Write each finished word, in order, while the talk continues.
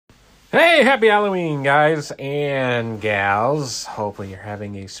Hey, happy Halloween, guys and gals. Hopefully, you're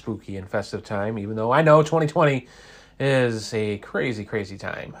having a spooky and festive time, even though I know 2020 is a crazy, crazy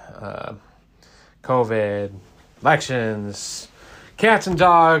time. COVID, elections, cats and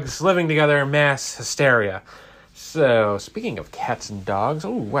dogs living together, mass hysteria. So, speaking of cats and dogs,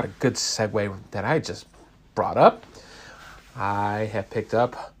 oh, what a good segue that I just brought up. I have picked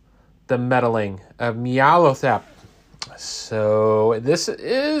up The Meddling of Nyarlathotep. So this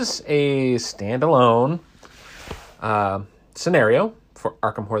is a standalone scenario for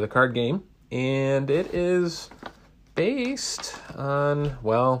Arkham Horror the card game, and it is based on,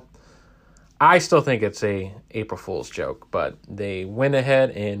 well, I still think it's a April Fool's joke, but they went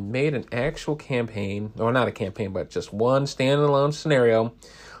ahead and made an actual campaign, or not a campaign, but just one standalone scenario,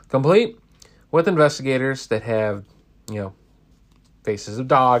 complete with investigators that have, faces of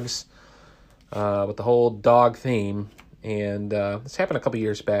dogs, with the whole dog theme. And this happened a couple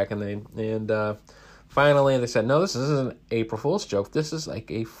years back, and finally they said, no, this isn't an April Fool's joke. This is like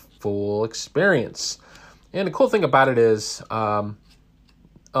a full experience. And the cool thing about it is all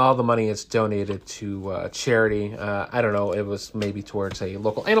the money is donated to charity. I don't know, it was maybe towards a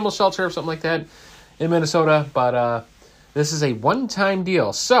local animal shelter or something like that in Minnesota, but this is a one-time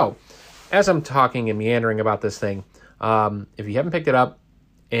deal. So as I'm talking and meandering about this thing, if you haven't picked it up,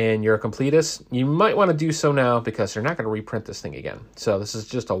 and you're a completist, you might want to do so now because they're not going to reprint this thing again. So this is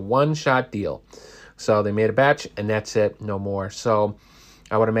just a one-shot deal. So they made a batch, and that's it, no more. So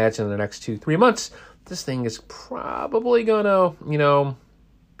I would imagine in the next 2-3 months, this thing is probably going to,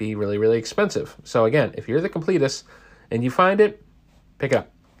 be really, really expensive. So again, if you're the completist and you find it, pick it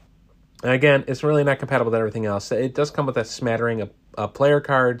up. And again, it's really not compatible with everything else. It does come with a smattering of player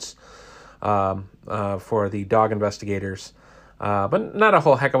cards for the dog investigators. But not a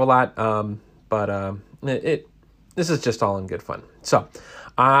whole heck of a lot. This is just all in good fun. So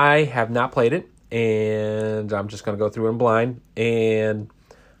I have not played it, and I'm just going to go through it in blind. And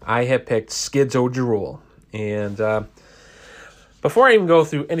I have picked Skid's Ode to Rule. And before I even go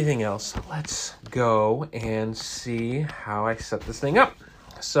through anything else, let's go and see how I set this thing up.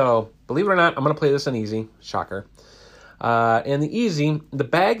 So believe it or not, I'm going to play this on easy. Shocker. And the easy, the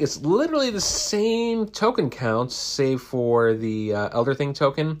bag is literally the same token counts, save for the Elder Thing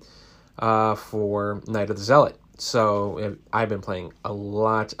token for Night of the Zealot. So I've been playing a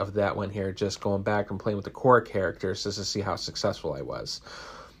lot of that one here, just going back and playing with the core characters just to see how successful I was.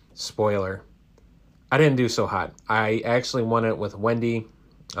 Spoiler, I didn't do so hot. I actually won it with Wendy,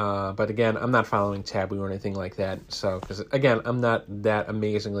 but again, I'm not following Taboo or anything like that. So, because again, I'm not that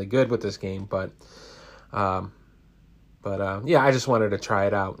amazingly good with this game, but I just wanted to try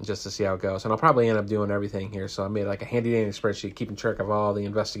it out just to see how it goes. And I'll probably end up doing everything here. So I made like a handy-dandy spreadsheet, keeping track of all the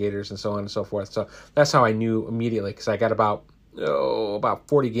investigators and so on and so forth. So that's how I knew immediately, because I got about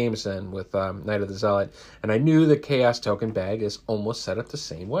 40 games in with Night of the Zealot. And I knew the Chaos Token bag is almost set up the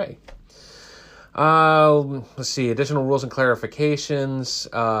same way. Let's see, additional rules and clarifications.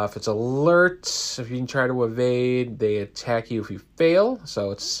 If it's alert, if you can try to evade, they attack you if you fail.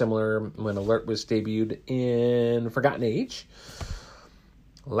 So it's similar when alert was debuted in Forgotten Age.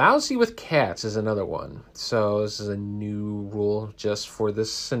 Lousy with cats is another one. So this is a new rule just for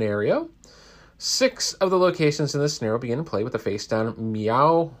this scenario. 6 of the locations in this scenario begin to play with a face down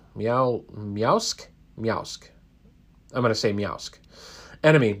Meowsk. I'm going to say Meowsk.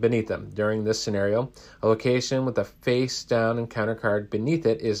 Enemy beneath them. During this scenario, a location with a face-down encounter card beneath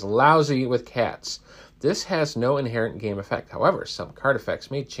it is lousy with cats. This has no inherent game effect. However, some card effects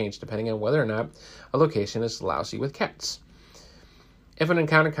may change depending on whether or not a location is lousy with cats. If an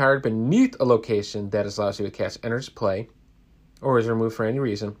encounter card beneath a location that is lousy with cats enters play, or is removed for any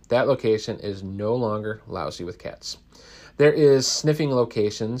reason, that location is no longer lousy with cats. There is sniffing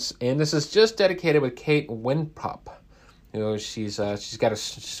locations, and this is just dedicated with Kate Windpup. She's got a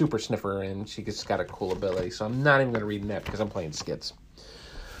super sniffer, and she's got a cool ability. So I'm not even going to read that because I'm playing Skids.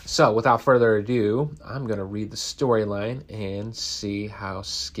 So without further ado, I'm going to read the storyline and see how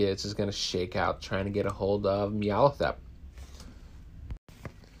Skids is going to shake out trying to get a hold of Nyarlathotep.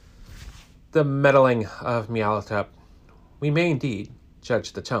 The Meddling of Nyarlathotep. We may indeed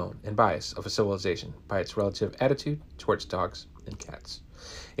judge the tone and bias of a civilization by its relative attitude towards dogs and cats.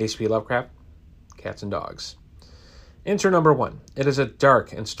 H.P. Lovecraft, Cats and Dogs. Enter number 1. It is a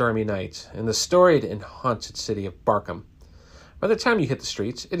dark and stormy night in the storied and haunted city of Barkham. By the time you hit the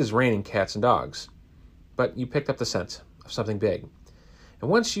streets, it is raining cats and dogs. But you picked up the scent of something big. And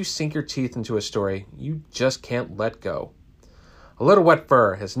once you sink your teeth into a story, you just can't let go. A little wet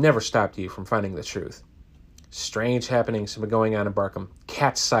fur has never stopped you from finding the truth. Strange happenings have been going on in Barkham.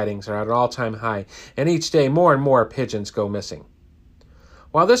 Cat sightings are at an all-time high, and each day more and more pigeons go missing.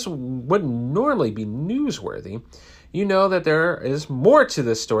 While this wouldn't normally be newsworthy, you know that there is more to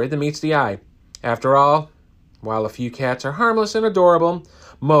this story than meets the eye. After all, while a few cats are harmless and adorable,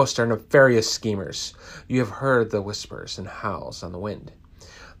 most are nefarious schemers. You have heard the whispers and howls on the wind.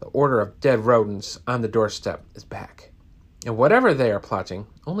 The order of dead rodents on the doorstep is back. And whatever they are plotting,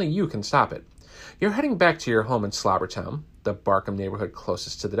 only you can stop it. You're heading back to your home in Slobbertown, the Barkham neighborhood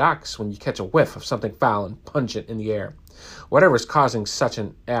closest to the docks, when you catch a whiff of something foul and pungent in the air. Whatever is causing such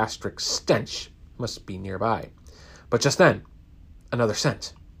an asterisk stench must be nearby. But just then, another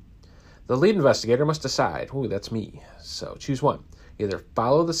scent. The lead investigator must decide. Ooh, that's me. So choose one. Either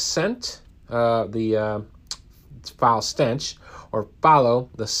follow the scent, the foul stench, or follow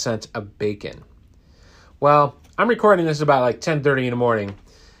the scent of bacon. Well, I'm recording this about like 10:30 in the morning,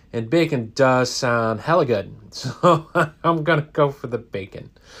 and bacon does sound hella good. So I'm going to go for the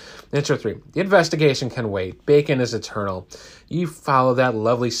bacon. Intro 3. The investigation can wait. Bacon is eternal. You follow that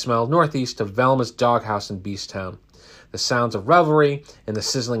lovely smell northeast of Velma's doghouse in Beasttown. The sounds of revelry and the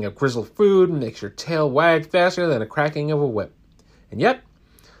sizzling of grizzled food makes your tail wag faster than the cracking of a whip. And yet,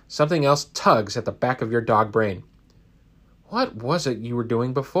 something else tugs at the back of your dog brain. What was it you were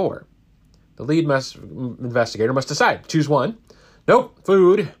doing before? The lead investigator must decide. Choose one. Nope,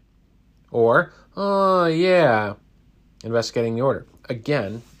 food. Or, oh, yeah. Investigating the order.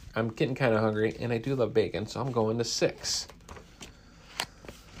 Again, I'm getting kind of hungry, and I do love bacon, so I'm going to 6.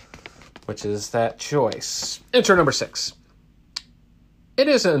 Which is that choice. Intro number 6. It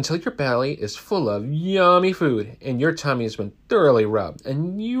isn't until your belly is full of yummy food and your tummy has been thoroughly rubbed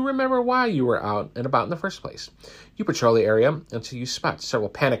and you remember why you were out and about in the first place. You patrol the area until you spot several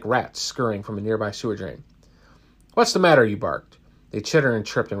panicked rats scurrying from a nearby sewer drain. What's the matter, you barked. They chittered and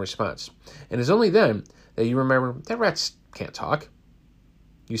chirped in response. And it's only then that you remember that rats can't talk.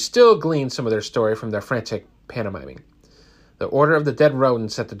 You still glean some of their story from their frantic pantomiming. The order of the dead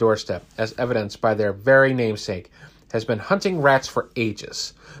rodents at the doorstep, as evidenced by their very namesake, has been hunting rats for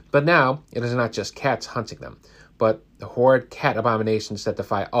ages. But now, it is not just cats hunting them, but the horrid cat abominations that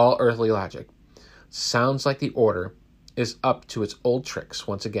defy all earthly logic. Sounds like the order is up to its old tricks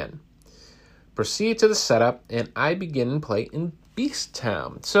once again. Proceed to the setup, and I begin play in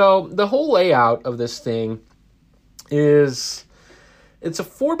Beasttown. So, the whole layout of this thing is... It's a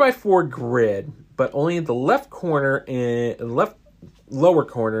 4x4 grid, but only the left corner and the left lower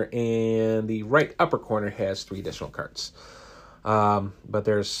corner and the right upper corner has 3 additional cards. But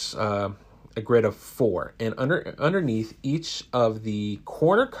there's a grid of 4. And underneath each of the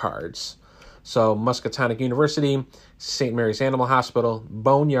corner cards, so Muscatonic University, St. Mary's Animal Hospital,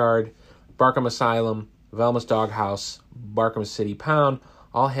 Boneyard, Barkham Asylum, Velma's Doghouse, Barkham City Pound,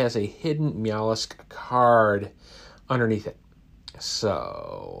 all has a hidden Meowscarada card underneath it.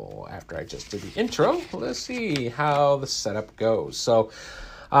 So, after I just did the intro, let's see how the setup goes. So,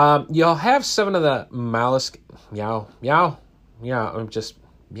 you'll have 7 of the Meowscarada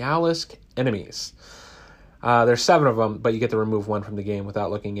enemies. There's 7 of them, but you get to remove 1 from the game without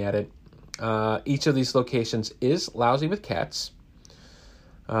looking at it. Each of these locations is lousy with cats.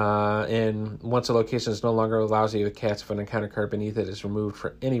 And once a location is no longer lousy with cats, if an encounter card beneath it is removed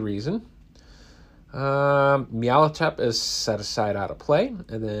for any reason. Meowtep is set aside out of play,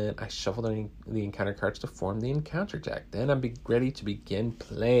 and then I shuffle the encounter cards to form the encounter deck. Then I'm ready to begin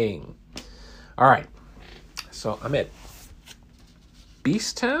playing. Alright, so I'm at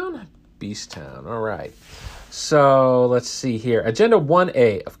Beasttown? Beasttown, alright. So, let's see here. Agenda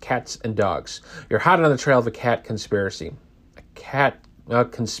 1A of Cats and Dogs. You're hot on the trail of a cat conspiracy. A cat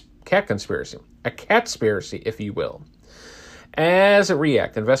conspiracy. A catspiracy, if you will. As a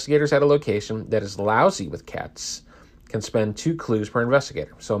react, investigators at a location that is lousy with cats can spend 2 clues per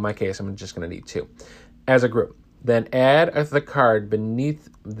investigator. So in my case, I'm just going to need 2. As a group, then add the card beneath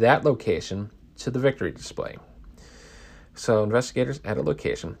that location to the victory display. So investigators at a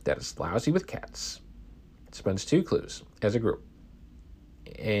location that is lousy with cats spends 2 clues as a group.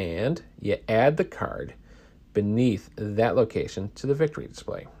 And you add the card beneath that location to the victory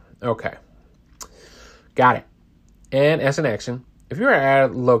display. Okay. Got it. And as an action, if you're at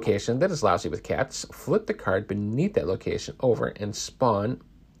a location that is lousy with cats, flip the card beneath that location over and spawn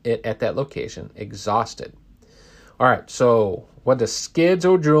it at that location, exhausted. Alright, so what does Skids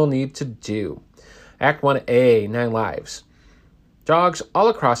O'Drool need to do? Act 1A, 9 lives. Dogs all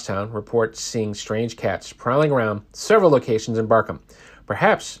across town report seeing strange cats prowling around several locations in Barkham.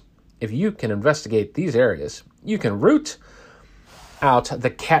 Perhaps, if you can investigate these areas, you can root out the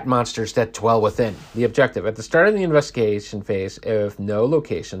cat monsters that dwell within. The objective, at the start of the investigation phase, if no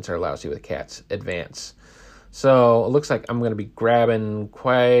locations are lousy with cats, advance. So it looks like I'm going to be grabbing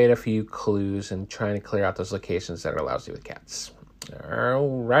quite a few clues and trying to clear out those locations that are lousy with cats.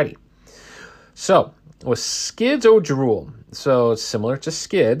 Alrighty. So, with Skids O'Drool, so it's similar to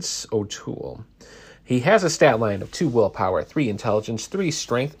Skids O'Toole. He has a stat line of 2 willpower, 3 intelligence, 3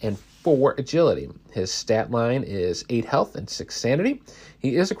 strength, and 4 agility. His stat line is 8 health and 6 sanity.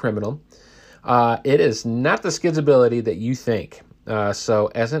 He is a criminal. It is not the Skids ability that you think. So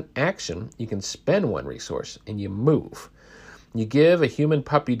as an action, you can spend 1 resource and you move. You give a human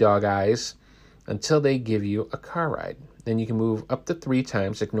puppy dog eyes until they give you a car ride. Then you can move up to 3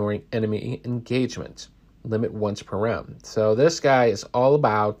 times, ignoring enemy engagement. Limit once per round. So this guy is all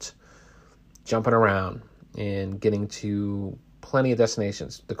about jumping around and getting to plenty of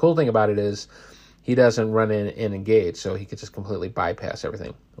destinations. The cool thing about it is he doesn't run in and engage, so he could just completely bypass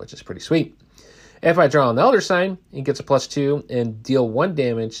everything, which is pretty sweet. If I draw an Elder Sign, he gets a +2 and deal 1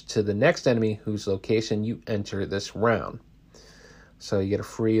 damage to the next enemy whose location you enter this round. So you get a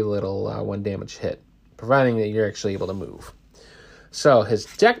free little 1 damage hit, providing that you're actually able to move. So his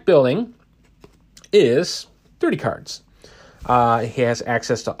deck building is 30 cards. He has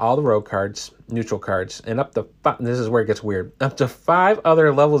access to all the rogue cards, neutral cards, and up to 5, this is where it gets weird, up to 5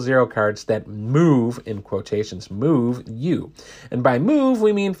 other level 0 cards that move, in quotations, move you. And by move,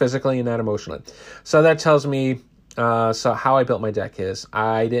 we mean physically and not emotionally. So that tells me, so how I built my deck is,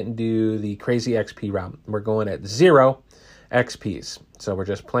 I didn't do the crazy XP route. We're going at 0 XPs. So we're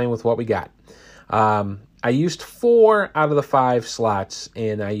just playing with what we got. I used 4 out of the 5 slots,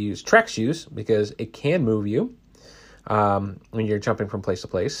 and I used Trek Shoes because it can move you when you're jumping from place to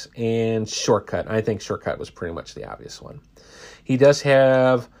place, and Shortcut. I think Shortcut was pretty much the obvious one. He does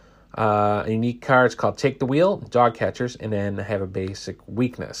have a unique cards called Take the Wheel, Dog Catchers, and then have a basic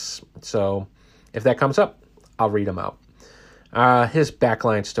weakness. So if that comes up, I'll read them out. His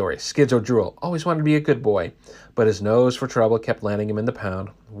backline story. Skids O'Drool always wanted to be a good boy, but his nose for trouble kept landing him in the pound,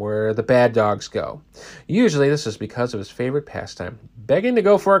 where the bad dogs go. Usually this is because of his favorite pastime, begging to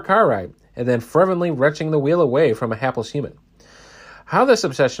go for a car ride, and then fervently wrenching the wheel away from a hapless human. How this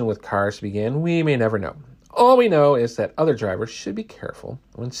obsession with cars began, we may never know. All we know is that other drivers should be careful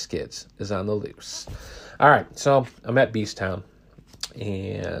when Skids is on the loose. All right, so I'm at Beast Town,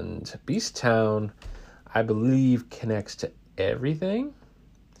 and Beast Town, I believe, connects to everything.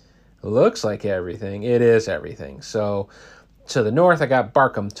 Looks like everything. It is everything. So to the north, I got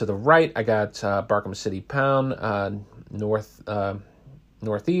Barkham. To the right, I got Barkham City Pound.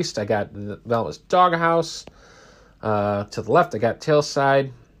 Northeast, I got Velma's Doghouse. To the left, I got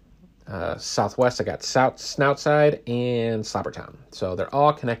Tailside. Southwest, I got Snoutside and Slobbertown. So they're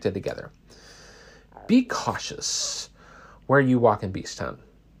all connected together. Be cautious where you walk in Beast Town.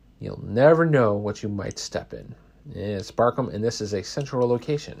 You'll never know what you might step in. It's Barkham, and this is a central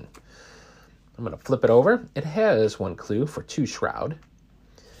location. I'm going to flip it over. It has 1 clue for 2 Shroud.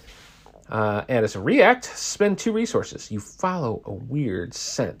 And as a react, spend 2 resources. You follow a weird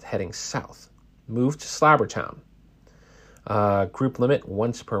scent heading south. Move to Slobbertown. Group limit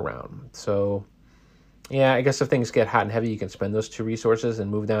once per round. So, yeah, I guess if things get hot and heavy, you can spend those 2 resources and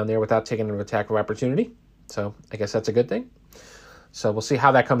move down there without taking an attack of opportunity. So I guess that's a good thing. So we'll see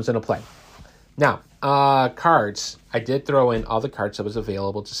how that comes into play. Now, cards. I did throw in all the cards that was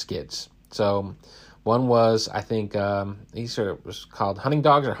available to Skids. So one was, I think, was called Hunting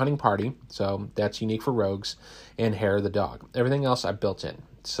Dogs or Hunting Party. So that's unique for rogues. And Hair of the Dog. Everything else I built in.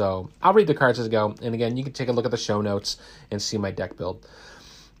 So I'll read the cards as I go. And again, you can take a look at the show notes and see my deck build.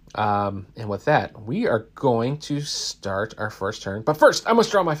 And with that, we are going to start our first turn. But first, I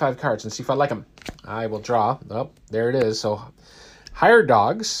must draw my 5 cards and see if I like them. I will draw. Oh, there it is. So Hired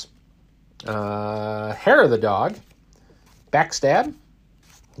Dogs. Hair of the Dog, Backstab,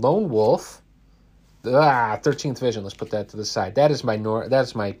 Lone Wolf, 13th Vision. Let's put that to the side. That is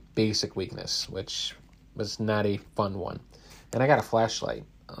my basic weakness, which was not a fun one. And I got a flashlight.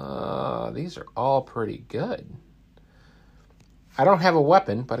 These are all pretty good. I don't have a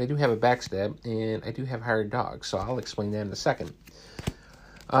weapon, but I do have a Backstab, and I do have Hired Dogs, so I'll explain that in a second.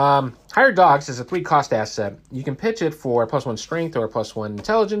 Hired Dogs is a 3-cost asset. You can pitch it for a +1 strength or a +1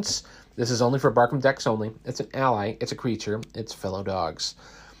 intelligence. This is only for Barkham decks only. It's an ally. It's a creature. It's fellow dogs.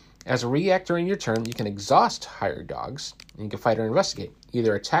 As a react during your turn, you can exhaust Hired Dogs, and you can fight or investigate.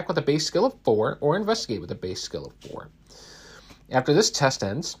 Either attack with a base skill of 4 or investigate with a base skill of 4. After this test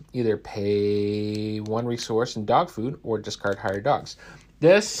ends, either pay 1 resource in dog food or discard Hired Dogs.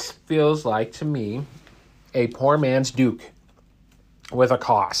 This feels like, to me, a poor man's Duke with a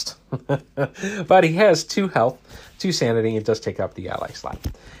cost. But he has 2 health, 2 sanity, and does take up the ally slot.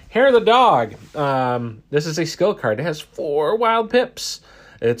 Hair of the Dog. This is a skill card. It has 4 wild pips.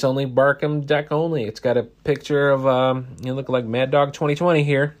 It's only Barkham deck only. It's got a picture of, look like Mad Dog 2020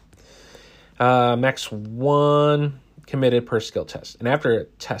 here. Max 1 committed per skill test. And after a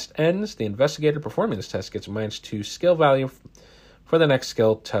test ends, the investigator performing this test gets a -2 skill value for the next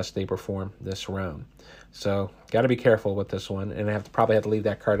skill test they perform this round. So, got to be careful with this one, and I probably have to leave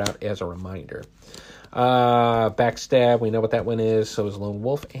that card out as a reminder. Backstab, we know what that one is. So is Lone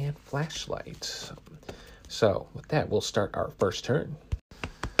Wolf and Flashlight. So, with that, we'll start our first turn.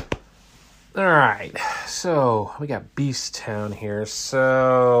 All right, so we got Beast Town here.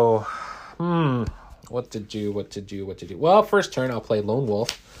 So, what to do? Well, first turn, I'll play Lone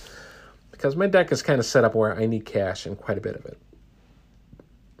Wolf because my deck is kind of set up where I need cash and quite a bit of it.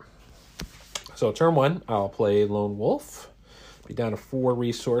 So, turn 1, I'll play Lone Wolf. Be down to 4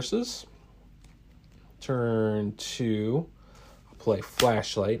 resources. Turn 2, I'll play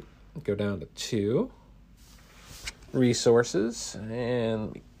Flashlight. Go down to 2 resources.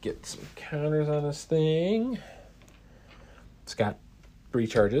 And get some counters on this thing. It's got 3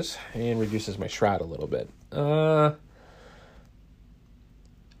 charges and reduces my shroud a little bit.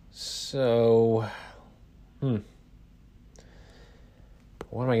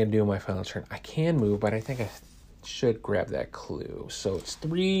 What am I going to do in my final turn? I can move, but I think I should grab that clue. So it's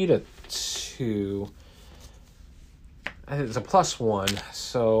 3 to 2. It's a +1,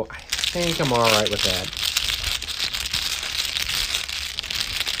 so I think I'm all right with that.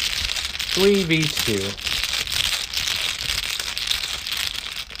 3v2.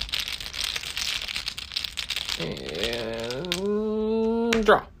 And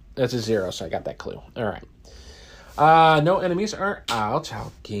draw. That's a 0, so I got that clue. All right. No enemies are out.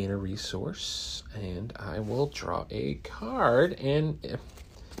 I'll gain a resource, and I will draw a card. And,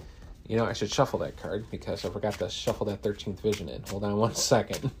 I should shuffle that card because I forgot to shuffle that 13th Vision in. Hold on one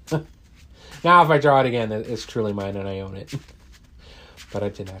second. Now, if I draw it again, it's truly mine and I own it. But I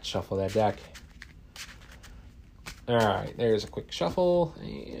did not shuffle that deck. All right, there's a quick shuffle,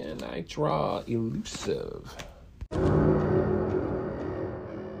 and I draw Elusive.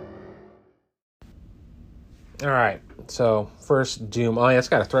 All right, so first Doom. Oh, yeah, it's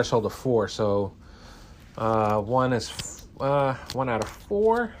got a threshold of 4, so 1 is 1 out of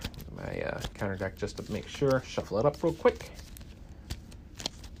 4. My counter deck just to make sure. Shuffle it up real quick.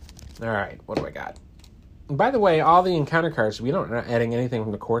 All right, what do I got? By the way, all the encounter cards, we're not adding anything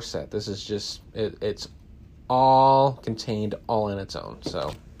from the core set. This is just, it's all contained, all in its own.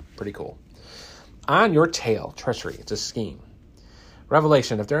 So, pretty cool. On your tail, Treachery. It's a scheme.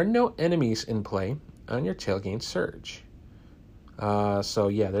 Revelation. If there are no enemies in play, on your tail gain Surge. So,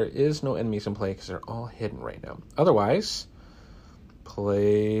 yeah, there is no enemies in play because they're all hidden right now. Otherwise,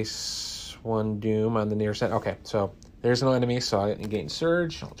 place 1 Doom on the near side. Okay, so there's no enemies, so I gain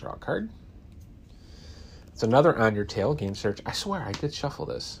Surge. I'll draw a card. It's another on your tail, gain Surge. I swear I did shuffle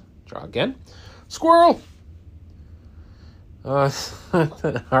this. Draw again. Squirrel!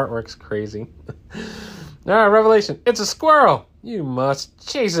 The artwork's crazy. Revelation. It's a squirrel! You must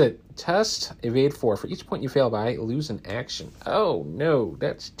chase it. Test, evade 4. For each point you fail by, lose an action. Oh, no.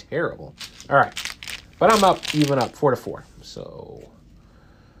 That's terrible. All right. But I'm up, even up, 4 to 4. So,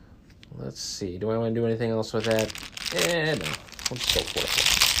 let's see. Do I want to do anything else with that? No. We'll just go 4 to 4.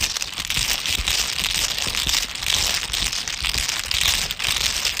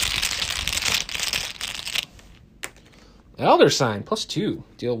 Elder Sign, +2.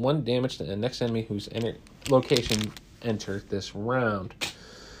 Deal 1 damage to the next enemy whose location entered this round.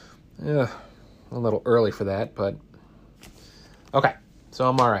 A little early for that, but okay. So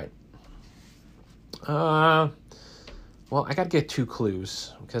I'm all right. Well, I got to get 2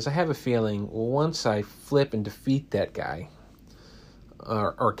 clues because I have a feeling once I flip and defeat that guy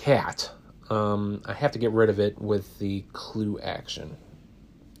or cat, I have to get rid of it with the clue action.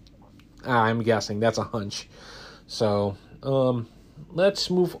 I'm guessing that's a hunch. So, let's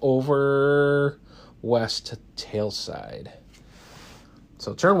move over west to Tailside.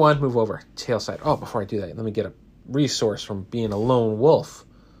 So, turn 1, move over, Tailside. Oh, before I do that, let me get a resource from being a lone wolf.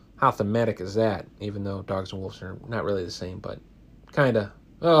 How thematic is that? Even though dogs and wolves are not really the same, but kind of.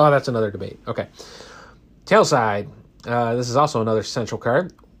 Oh, that's another debate. Okay. Tailside. This is also another central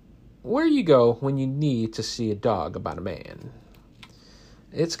card. Where you go when you need to see a dog about a man.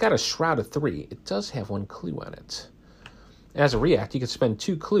 It's got a Shroud of 3. It does have 1 clue on it. As a react, you can spend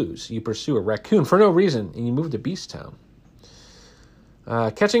 2 clues. You pursue a raccoon for no reason, and you move to Beast Town.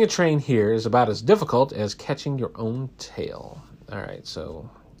 Catching a train here is about as difficult as catching your own tail. All right, so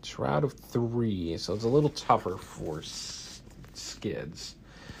Shroud of 3. So it's a little tougher for skids.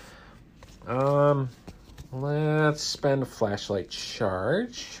 Let's spend a Flashlight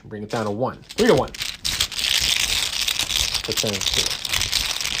charge. Bring it down to 1. 3 to 1. Percentage 2.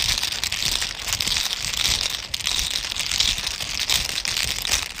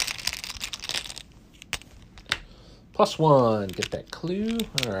 +1. Get that clue.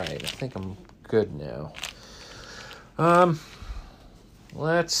 All right, I think I'm good now.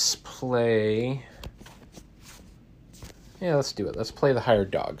 Let's play. Yeah, let's do it. Let's play the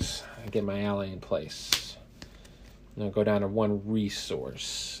hired dogs. Get my ally in place. And I'll go down to 1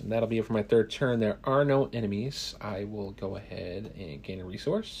 resource. And that'll be it for my 3rd turn. There are no enemies. I will go ahead and gain a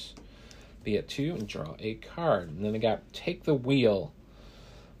resource. Be at 2 and draw a card. And then I got Take the Wheel.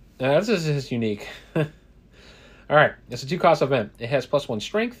 Now, this is unique. All right, it's a 2-cost event. It has +1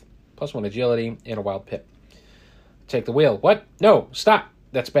 strength, +1 agility, and a wild pip. Take the wheel. What? No, stop.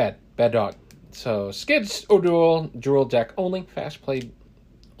 That's bad. Bad dog. So, skids or dual deck only. Fast play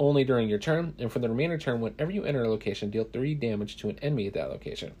only during your turn. And for the remainder turn, whenever you enter a location, deal 3 damage to an enemy at that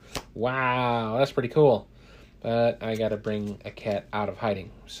location. Wow, that's pretty cool. But I got to bring a cat out of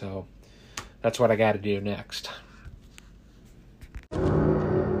hiding. So, that's what I got to do next.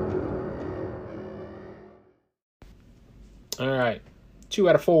 All right. 2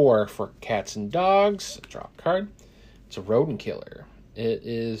 out of 4 for cats and dogs. Draw a card. It's a rodent killer. It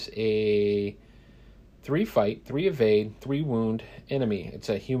is a 3 fight, 3 evade, 3 wound enemy. It's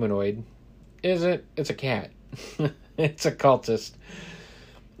a humanoid. Is it? It's a cat. It's a cultist.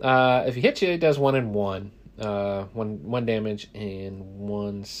 If he hits you, it does 1 and 1. 1 damage and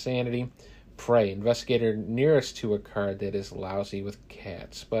 1 sanity. Prey. Investigator nearest to a card that is lousy with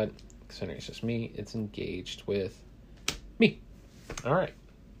cats. But considering it's just me, it's engaged with me. All right.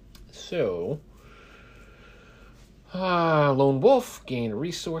 So, Lone Wolf, gain a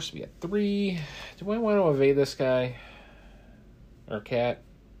resource. We got 3. Do I want to evade this guy? Or cat?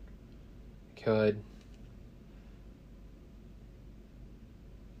 Could.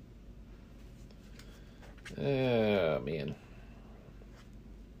 Oh, man.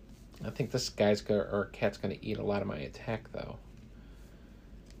 I think this guy's or cat's going to eat a lot of my attack, though.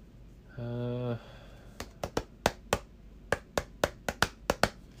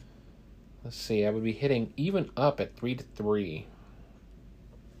 Let's see, I would be hitting even up at 3 to 3.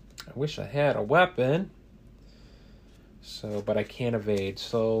 I wish I had a weapon. So, but I can't evade.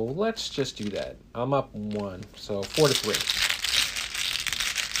 So let's just do that. I'm up 1. So 4 to 3.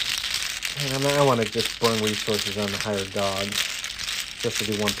 And I want to just burn resources on the hired dog. Just to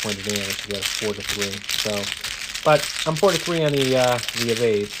do 1 point of damage to get a 4 to 3. So, but I'm 4 to 3 on the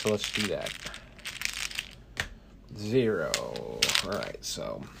evade, so let's do that. 0. Alright,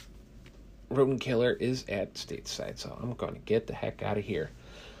 so rodent killer is at stateside, so I'm going to get the heck out of here.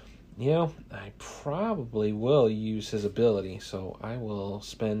 You know, I probably will use his ability, so I will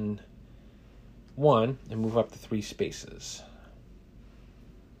spend 1 and move up to 3 spaces.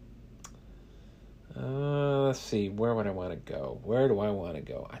 Let's see, where would I want to go? Where do I want to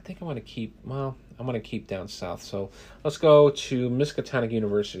go? I think I want to keep, well, I'm going to keep down south. So let's go to Miskatonic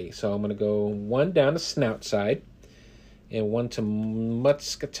University. So I'm going to go 1 down to Snout Side and 1 to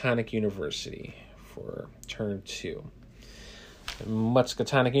Miskatonic University for turn 2.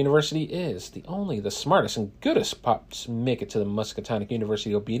 Miskatonic University is the smartest and goodest pups make it to the Miskatonic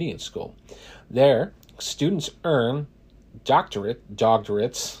University Obedience School. There, students earn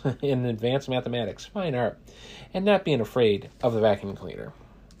doctorates in advanced mathematics, fine art, and not being afraid of the vacuum cleaner.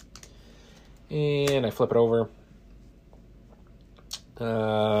 And I flip it over.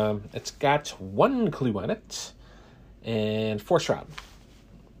 It's got 1 clue on it and 4 shroud,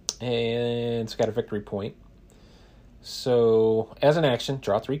 and it's got a victory point. So as an action,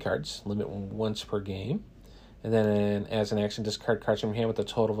 draw 3 cards, limit once per game, and then as an action, discard cards from your hand with a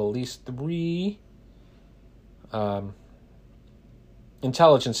total of at least 3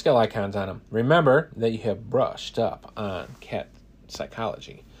 intelligence skill icons on them. Remember that you have brushed up on cat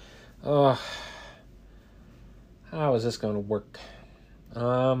psychology. How is this going to work?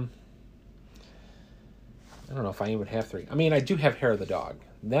 I don't know if I even have 3. I mean, I do have Hair of the Dog.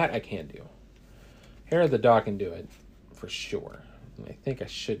 That I can do. Hair of the Dog can do it for sure. And I think I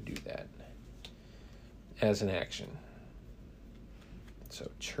should do that as an action. So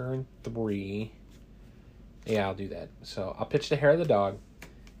turn 3. Yeah, I'll do that. So I'll pitch the Hair of the Dog,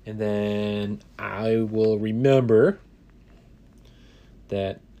 and then I will remember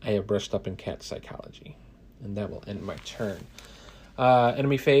that I have brushed up in cat psychology, and that will end my turn.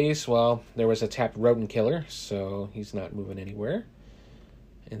 Enemy phase, well, there was a tapped rodent killer, so he's not moving anywhere.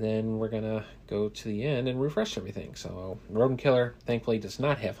 And then we're going to go to the end and refresh everything. So rodent killer, thankfully, does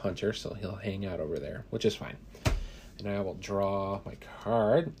not have hunter, so he'll hang out over there, which is fine. And I will draw my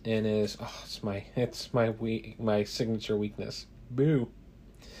card, and it's my signature weakness. Boo.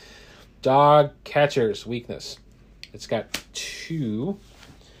 Dog catcher's weakness. It's got 2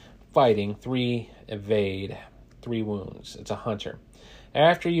 fighting, 3 evade, 3 wounds. It's a hunter.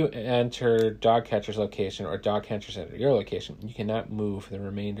 After you enter dog catcher's location or dog catcher's enter your location, you cannot move for the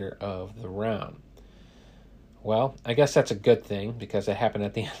remainder of the round. Well, I guess that's a good thing because it happened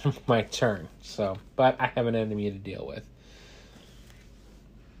at the end of my turn. So, but I have an enemy to deal with.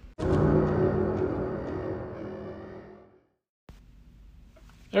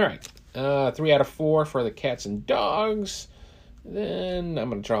 All right, 3 out of 4 for the cats and dogs. Then I'm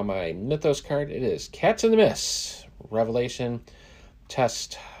going to draw my Mythos card. It is Cats in the Mist. Revelation.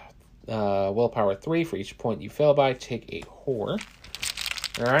 Test willpower 3 for each point you fail by. Take a whore.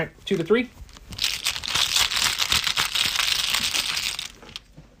 All right, 2 to 3.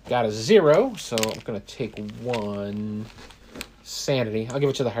 Got a 0, so I'm going to take 1 sanity. I'll give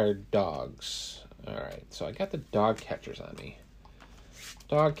it to the hired dogs. All right, so I got the dog catchers on me.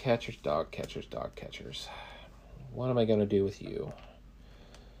 Dog catchers, dog catchers, dog catchers. What am I going to do with you?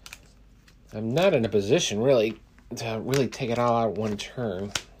 I'm not in a position, really, to really take it all out one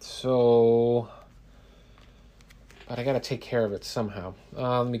turn. So, but I got to take care of it somehow.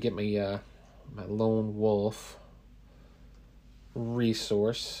 Let me get my my lone wolf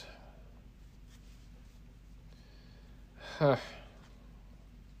resource.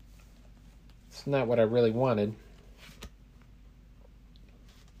 It's not what I really wanted.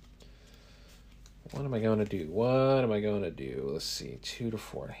 What am I going to do? What am I going to do? Let's see. 2 to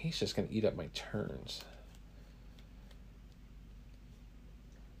 4. He's just going to eat up my turns.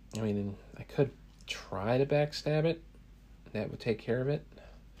 I mean, I could try to backstab it. That would take care of it.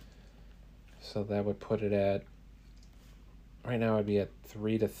 So that would put it at... Right now I'd be at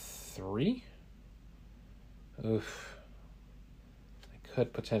 3 to 3. Oof. I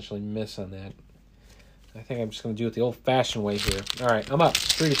could potentially miss on that. I think I'm just going to do it the old-fashioned way here. All right, I'm up.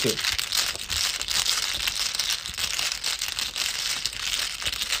 3 to 2.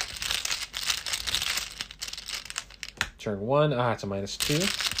 Turn 1, it's a -2.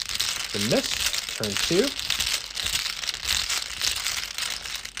 The miss. Turn 2.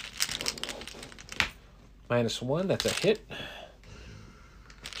 -1, that's a hit.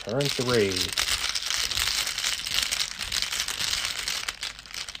 Turn 3.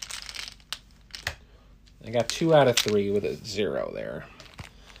 I got 2 out of 3 with a 0 there.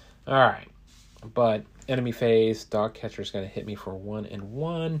 All right, but enemy phase, dog catcher is going to hit me for 1 and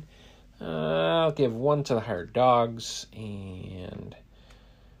 1. I'll give 1 to the hired dogs, and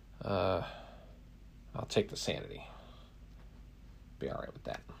I'll take the sanity. Be all right with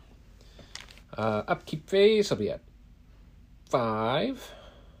that. Upkeep phase, I'll be at 5.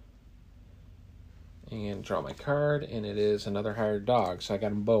 And draw my card, and it is another hired dog, so I got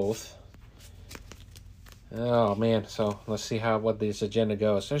them both. Oh, man, so let's see what this agenda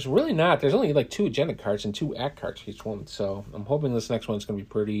goes. There's really not. There's only like 2 agenda cards and 2 act cards for each one, so I'm hoping this next one's going to be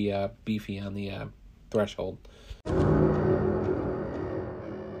pretty beefy on the threshold. All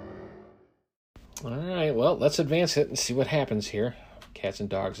right, well, let's advance it and see what happens here. Cats and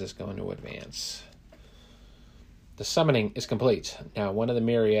dogs is going to advance. The summoning is complete. Now, one of the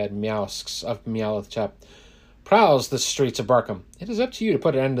myriad Meowsks of Meowth prowls the streets of Barkham. It is up to you to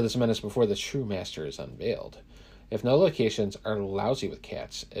put an end to this menace before the true master is unveiled. If no locations are lousy with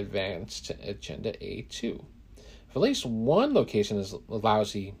cats, advance to Agenda A2. If at least one location is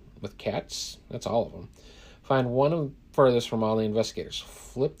lousy with cats, that's all of them, find one furthest from all the investigators.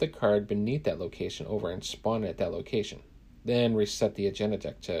 Flip the card beneath that location over and spawn it at that location. Then reset the agenda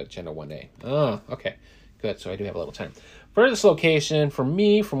deck to Agenda 1A. Oh, okay. Good, so I do have a little time. Furthest location for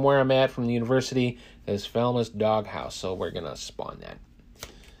me, from where I'm at, from the university, is Velma's Doghouse, so we're going to spawn that.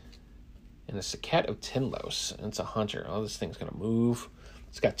 And it's a Cat of Tinlos, and it's a hunter. Oh, this thing's going to move.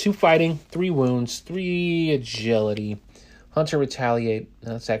 It's got 2 fighting, 3 wounds, 3 agility. Hunter retaliate.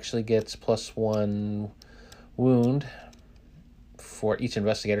 That actually gets +1 wound for each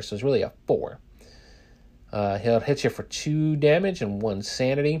investigator, so it's really a 4. He'll hit you for 2 damage and 1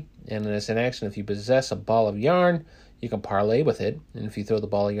 sanity. And as an action, if you possess a ball of yarn, you can parlay with it. And if you throw the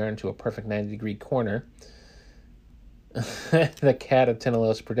ball of yarn to a perfect 90-degree corner, the Cat of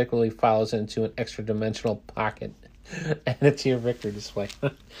Tinlos particularly follows into an extra-dimensional pocket. And it's your victory display.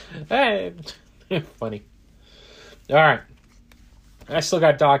 Hey, funny. All right. I still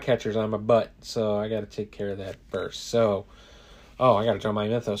got dog catchers on my butt, so I got to take care of that first. So, I got to draw my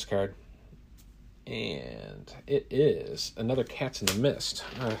Mythos card. And it is another Cats in the Mist.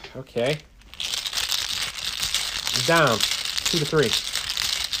 Okay. Down. 2 to 3.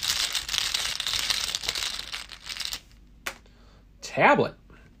 Tablet.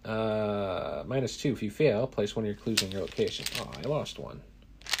 -2 if you fail. Place one of your clues in your location. Oh, I lost 1.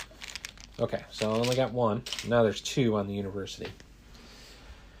 Okay, so I only got 1. Now there's 2 on the university.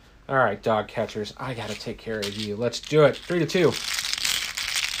 All right, dog catchers. I got to take care of you. Let's do it. 3 to 2.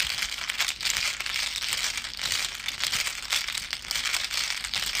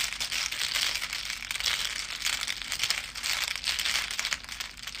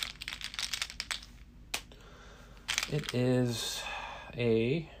 It is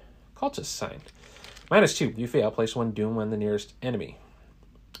a cultist sign. -2. You fail. Place 1 doom on the nearest enemy.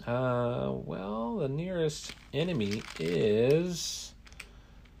 Well, the nearest enemy is...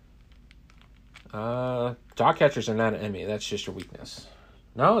 dog catchers are not an enemy. That's just your weakness.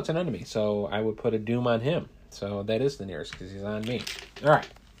 No, it's an enemy. So I would put a doom on him. So that is the nearest because he's on me. All right.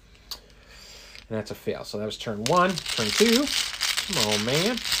 And that's a fail. So that was turn 1. Turn 2. Come on,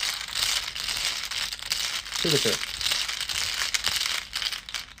 man. 2 to 3.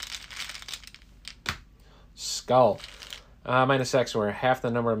 Skull. -X, where half the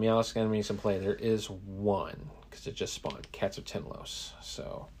number of Meowscarada enemies in play. There is 1, because it just spawned. Cats of Tinlos.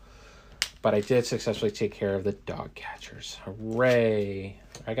 So, but I did successfully take care of the dog catchers. Hooray.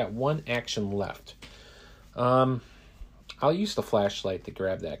 I got 1 action left. I'll use the flashlight to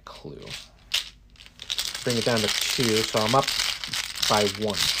grab that clue. Bring it down to 2, so I'm up by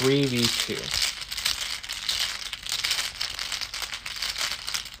 1. 3v2.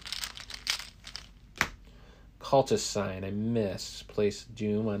 Cultist sign. I missed. Place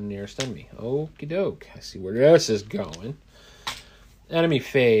doom on nearest enemy. Okie doke. I see where this is going. Enemy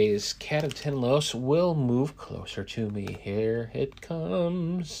phase. Cat of Tinlos will move closer to me. Here it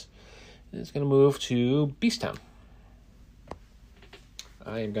comes. It's going to move to Beast Town.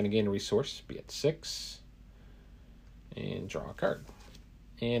 I am going to gain a resource. Be at 6. And draw a card.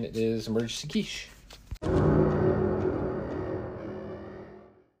 And it is Emergency Quiche.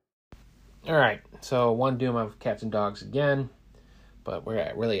 Alright, so 1 doom of cats and dogs again. But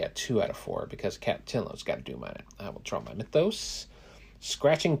we're really at 2 out of 4 because Cat Tinlos got a doom on it. I will draw my Mythos.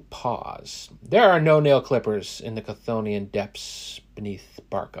 Scratching Paws. There are no nail clippers in the Chthonian depths beneath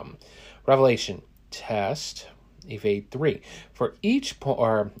Barkham. Revelation. Test. Evade 3. For each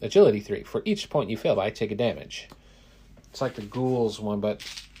or Agility 3. For each point you fail, I take a damage. It's like the Ghouls one, but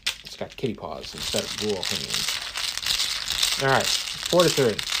it's got kitty paws instead of ghoul hands. Alright, 4 to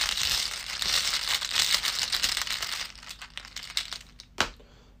 3.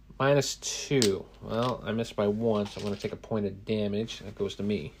 -2. Well, I missed by 1, so I'm going to take a point of damage. That goes to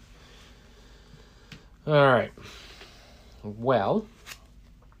me. Alright. Well,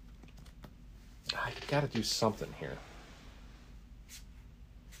 I got to do something here.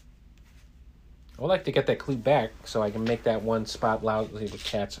 I would like to get that clue back so I can make that 1 spot loudly with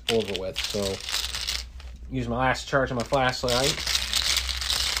cats over with. So, use my last charge on my flashlight.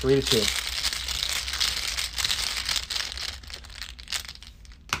 3 to 2.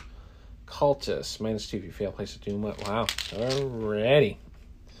 Cultist. -2 if you fail. Place a doom. Wow. Alrighty.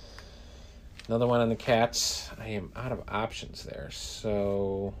 Another one on the cats. I am out of options there.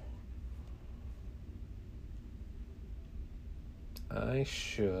 So, I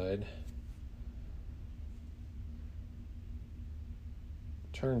should...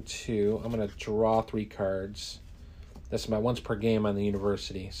 Turn 2, I'm going to draw 3 cards. That's my once per game on the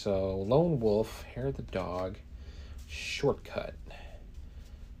university. So, Lone Wolf, Hair of the Dog, Shortcut.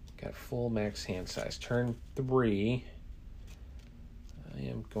 Got full max hand size. Turn 3, I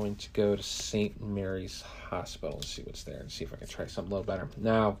am going to go to St. Mary's Hospital and see what's there and see if I can try something a little better.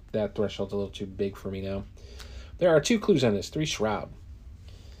 Now, that threshold's a little too big for me now. There are 2 clues on this. 3 Shroud.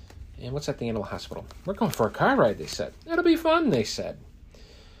 And what's at the Animal Hospital? We're going for a car ride, they said. It'll be fun, they said.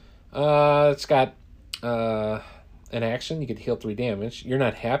 It's got an action. You could heal 3 damage. You're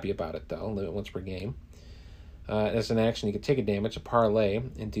not happy about it, though. Limit once per game. As an action, you could take a damage, a parlay,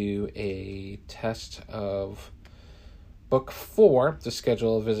 and do a test of Book 4 to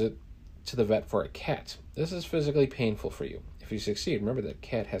schedule a visit to the vet for a cat. This is physically painful for you. If you succeed, remember that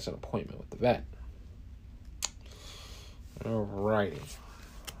cat has an appointment with the vet. Alrighty.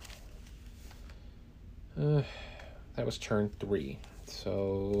 That was turn 3.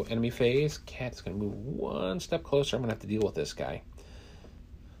 So, enemy phase. Cat's going to move 1 step closer. I'm going to have to deal with this guy.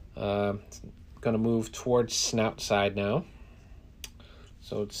 Going to move towards Snout side now.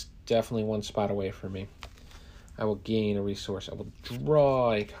 So, it's definitely 1 spot away from me. I will gain a resource. I will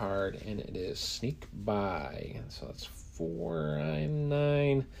draw a card, and it is Sneak By. So, that's 4,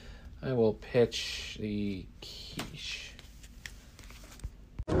 9. I will pitch the quiche.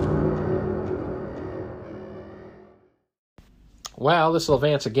 Well, this will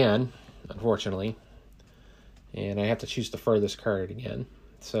advance again, unfortunately. And I have to choose the furthest card again.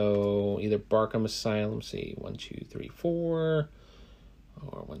 So either Barkham Asylum, see, 1, 2, 3, 4,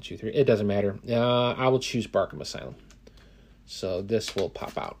 or 1, 2, 3. It doesn't matter. I will choose Barkham Asylum. So this will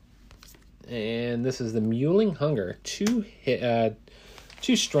pop out. And this is the Mewling Hunger. 2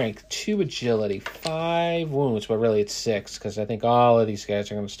 strength, 2 agility, 5 wounds, but really it's 6, because I think all of these guys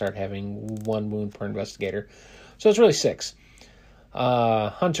are going to start having 1 wound per investigator. So it's really 6.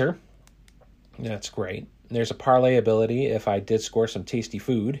 Hunter, that's great. There's a parlay ability if I did score some tasty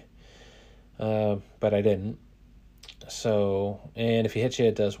food, but I didn't. So, and if he hits you,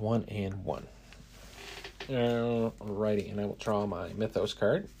 it does 1 and 1. Alrighty, and I will draw my Mythos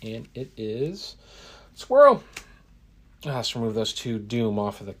card, and it is Squirrel. Let's remove those 2 Doom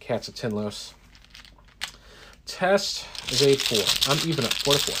off of the Cats of Tinlos. Test is a 4. I'm even up,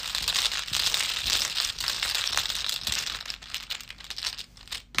 4 to 4.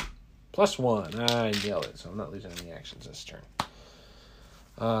 +1. I nailed it, so I'm not losing any actions this turn.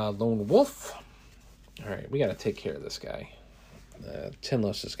 Lone Wolf. Alright, we got to take care of this guy.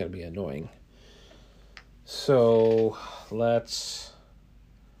 Tinlos is going to be annoying. So, let's...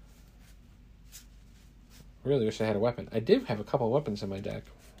 Really wish I had a weapon. I did have a couple of weapons in my deck.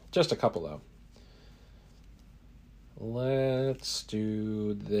 Just a couple, though. Let's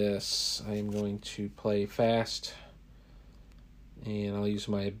do this. I am going to play fast. And I'll use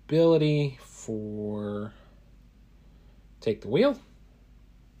my ability for Take the Wheel.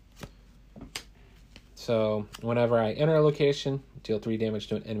 So, whenever I enter a location, deal 3 damage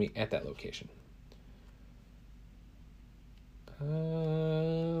to an enemy at that location.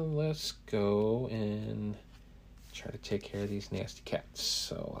 Let's go and try to take care of these nasty cats.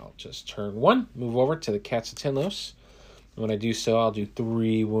 So I'll just turn 1, move over to the Cats of Tinlos. When I do so, I'll do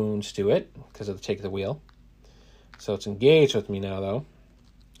 3 wounds to it because of the Take the Wheel. So it's engaged with me now, though.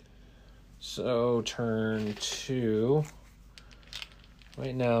 So turn 2.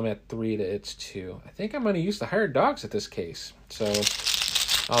 Right now I'm at 3 to its 2. I think I'm going to use the hired dogs at this case. So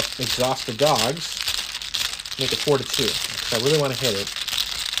I'll exhaust the dogs. Make it 4 to 2. Because I really want to hit it.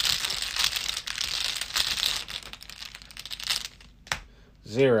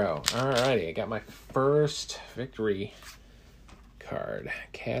 Zero. Alrighty, I got my first victory card.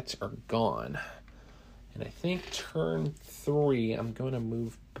 Cats are gone. And I think turn 3, I'm going to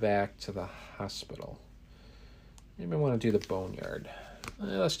move back to the hospital. Maybe I want to do the Boneyard.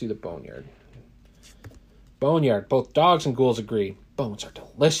 Let's do the Boneyard. Boneyard. Both dogs and ghouls agree. Bones are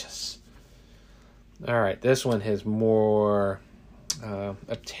delicious. Alright, this one is more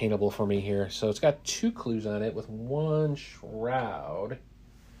obtainable for me here. So it's got 2 clues on it with 1 shroud.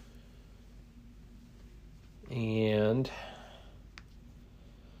 And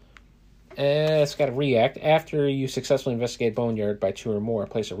it's got a react. After you successfully investigate Boneyard by 2 or more,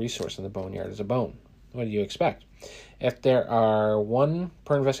 place a resource in the Boneyard as a bone. What do you expect? If there are 1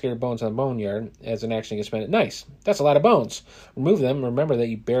 per investigated bones on the Boneyard, as an action you can spend it. Nice. That's a lot of bones. Remove them. Remember that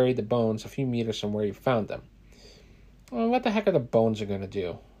you buried the bones a few meters from where you found them. Well, what the heck are the bones going to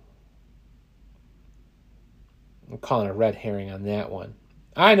do? I'm calling a red herring on that one.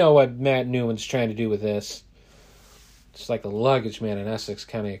 I know what Matt Newman's trying to do with this. It's like the luggage man in Essex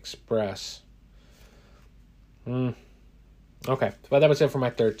County Express. Okay, well, that was it for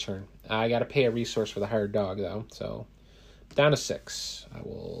my 3rd turn. I got to pay a resource for the hired dog, though. So, down to 6. I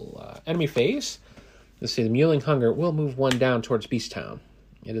will... enemy phase. Let's see, the Mewling Hunger will move 1 down towards Beast Town.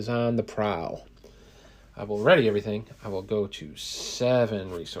 It is on the prowl. I will ready everything. I will go to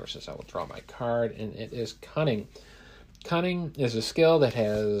 7 resources. I will draw my card, and it is Cunning. Cunning is a skill that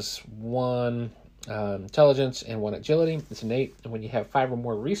has 1 intelligence and 1 agility. It's innate, and when you have 5 or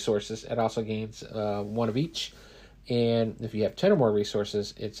more resources, it also gains 1 of each. And if you have 10 or more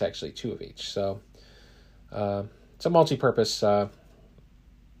resources, it's actually 2 of each. So it's a multi-purpose,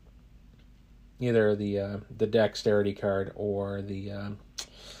 either the dexterity card or the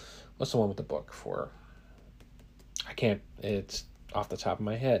what's the one with the book for? I can't. It's off the top of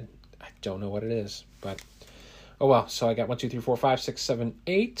my head. I don't know what it is, but oh well. So I got 1, 2, 3, 4, 5, 6, 7,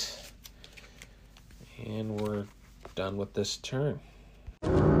 8, and we're done with this turn.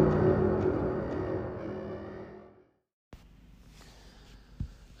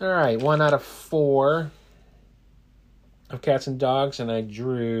 All right, 1 out of 4 of Cats and Dogs, and I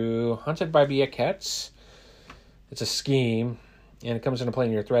drew Hunted by Cats. It's a scheme, and it comes into play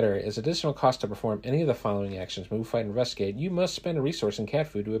in your threat area. As additional cost to perform any of the following actions: move, fight, investigate. You must spend a resource in cat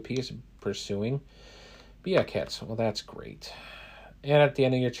food to appease pursuing Cats. Well, that's great. And at the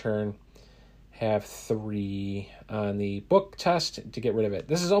end of your turn, have 3 on the book test to get rid of it.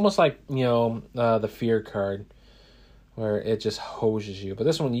 This is almost like, the fear card, where it just hoses you. But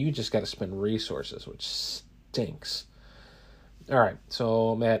this one, you just got to spend resources, which stinks. All right, so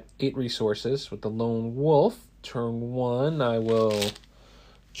I'm at 8 resources with the Lone Wolf. Turn 1, I will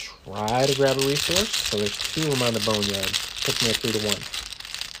try to grab a resource. So there's 2 of them on the Boneyard. Puts me at 3 to 1.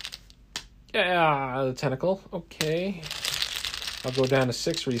 Yeah, the Tentacle. Okay. I'll go down to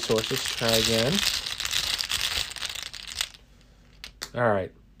 6 resources. Try again. All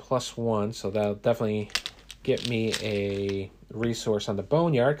right, +1. So that'll definitely get me a resource on the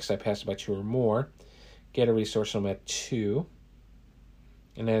Boneyard because I passed it by 2 or more. get a resource, so I'm at 2.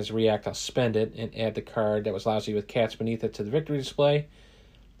 And as react, I'll spend it and add the card that was lousy with cats beneath it to the victory display,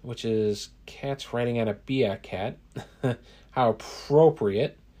 which is cats riding on a Biak cat. How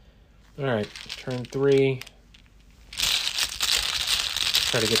appropriate. All right, turn 3.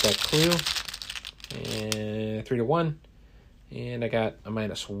 Try to get that clue. And 3-1. And I got a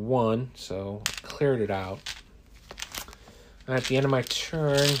 -1, so cleared it out. And at the end of my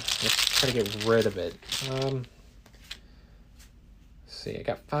turn, let's try to get rid of it. Let's see, I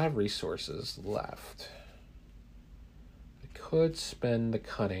got 5 resources left. I could spend the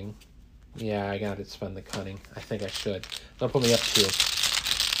cunning. Yeah, I got to spend the cunning. I think I should. That'll put me up 2.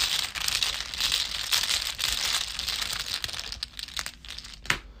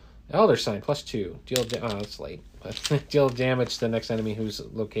 Elder Sign, +2. Deal. Oh, it's late. But deal damage to the next enemy whose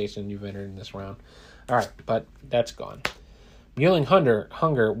location you've entered in this round. All right, but that's gone. Mewling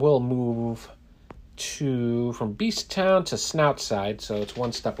Hunger will move from Beast Town to Snout Side, so it's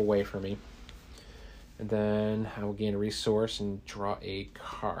 1 step away from me. And then I will gain a resource and draw a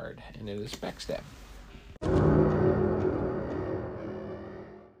card, and it is Backstab.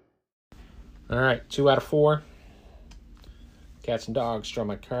 All right, 2 out of 4. Cats and dogs, draw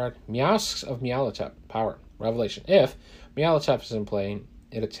my card. Meowsks of Meowlitop. Power. Revelation. If Meowlitop is in play,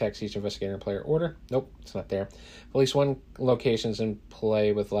 it attacks each investigator in player order. Nope, it's not there. At least 1 location is in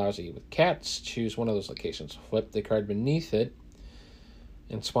play with lousy. With cats, choose one of those locations. Flip the card beneath it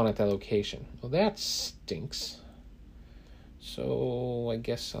and spawn at that location. Well, that stinks. So I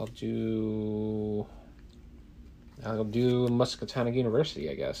guess I'll do Muscatonic University,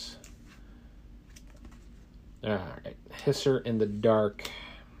 I guess. Alright, Hisser in the Dark.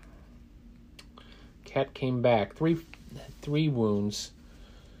 Cat came back. 3 wounds.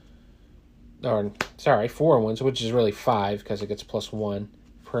 Or, sorry, 4 wounds, which is really 5 because it gets +1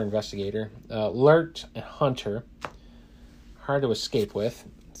 per investigator. Alert and Hunter. Hard to escape with.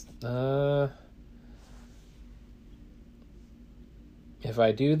 If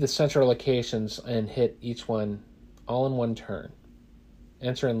I do the central locations and hit each one all in 1 turn,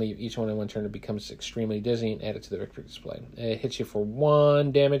 enter and leave each one in 1 turn, it becomes extremely dizzy and add it to the victory display. It hits you for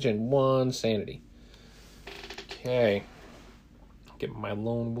 1 damage and 1 sanity. Okay. Get my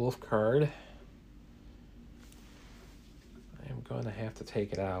Lone Wolf card. I'm going to have to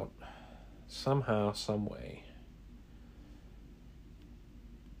take it out somehow, some way.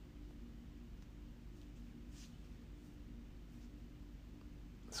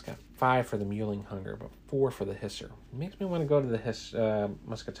 It's got 5 for the Mewling Hunger, but 4 for the Hisser. It makes me want to go to the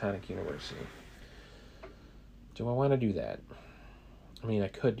Muscatonic University. Do I want to do that? I mean, I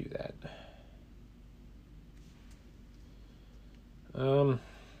could do that.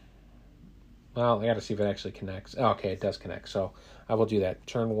 Well, I got to see if it actually connects. Oh, okay, it does connect, so I will do that.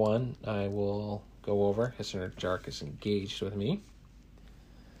 Turn 1, I will go over. Hisser in the Dark is engaged with me.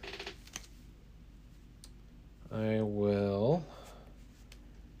 I will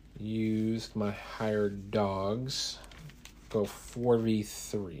use my hired dogs. Go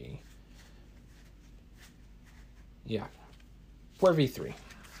 4v3. Yeah, 4v3.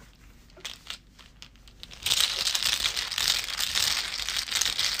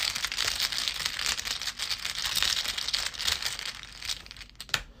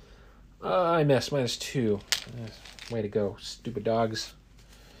 I missed. -2. Way to go, stupid dogs.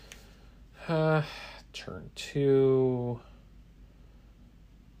 Turn 2.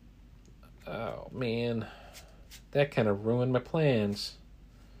 Oh, man. That kind of ruined my plans.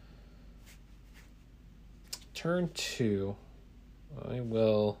 Turn 2. I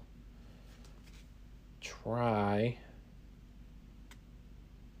will try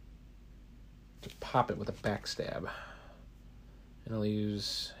to pop it with a Backstab. And I'll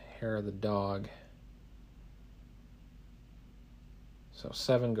use Hair of the Dog. So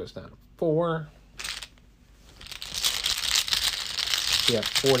 7 goes down to 4. Yeah,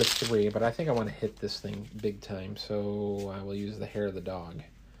 4-3, but I think I want to hit this thing big time, so I will use the Hair of the Dog.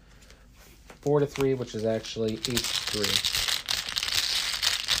 4-3, which is actually 8-3.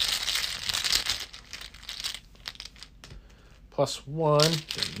 +1,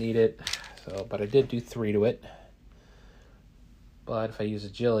 didn't need it, so, but I did do 3 to it. But if I use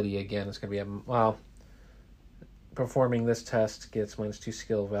agility again, it's going to be well, performing this test gets -2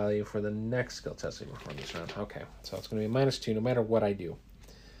 skill value for the next skill test I perform this round. Okay, so it's going to be -2 no matter what I do.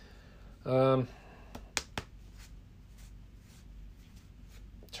 Turn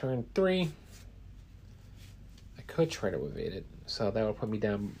 3. I could try to evade it, so that would put me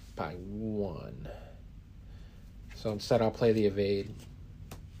down by 1. So instead I'll play the evade.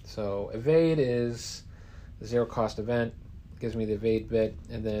 So evade is a 0-cost event. gives me the evade bit,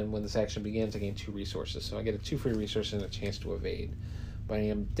 and then when this action begins, I gain 2 resources. So I get a 2 free resources and a chance to evade. But I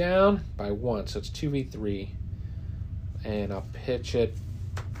am down by 1, so it's 2v3. And I'll pitch it.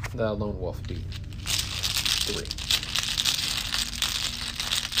 The Lone Wolf beat 3.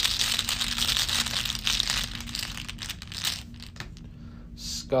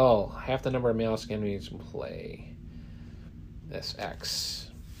 Skull. Half the number of Malisk enemies in play. That's X.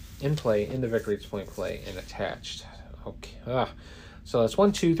 In play, in the victory point play, and attached. Okay. So that's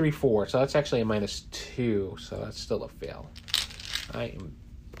 1, 2, 3, 4. So that's actually a -2. So that's still a fail. I am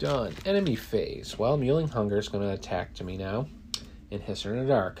done. Enemy phase. Well, Mewling Hunger is going to attack to me now. And Hisser in the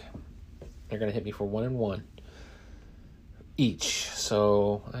Dark. They're going to hit me for 1 and 1 each.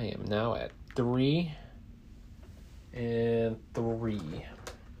 So I am now at 3 and 3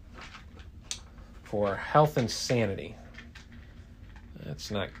 for health and sanity.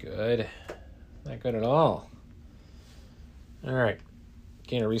 That's not good. Not good at all. All right.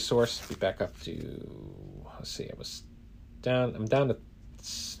 Gain a resource. Be back up to, let's see, I was down, I'm down to,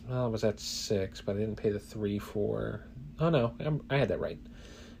 well, I was at 6, but I didn't pay the 3 for, oh no, I had that right.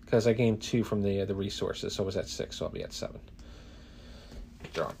 Because I gained 2 from the resources, so I was at 6, so I'll be at 7.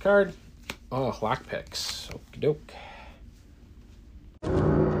 Draw a card. Oh, lockpicks. Okie doke.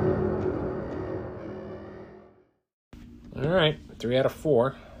 Alright, 3 out of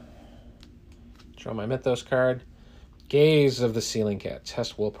 4. Draw my Mythos card. Gaze of the Ceiling Cat.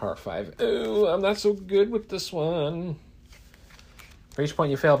 Test willpower 5. Oh, I'm not so good with this one. For each point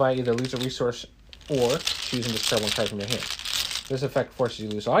you fail by, either lose a resource or choose and discard 1 card from your hand. This effect forces you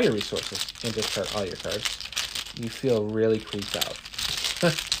to lose all your resources and discard all your cards. You feel really creeped out.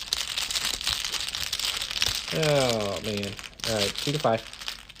 Oh, man. Alright, 2 to 5.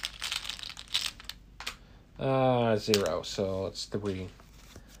 0, so it's 3.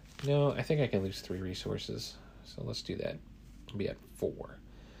 No, I think I can lose 3 resources. So let's do that. Be at 4.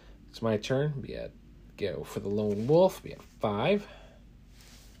 It's my turn. Be at go for the Lone Wolf. Be at 5.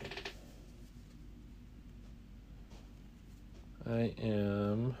 I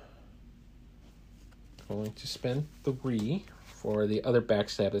am going to spend 3 for the other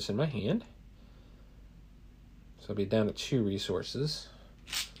backstab that's in my hand. So I'll be down to 2 resources.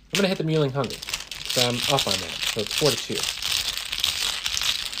 I'm going to hit the Mewling Hunger. So I'm up on that. So it's 4 to 2.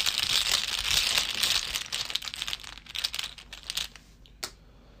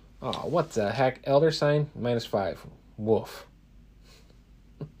 Oh, what the heck? Elder Sign, -5. Woof.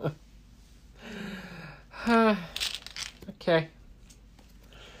 Okay.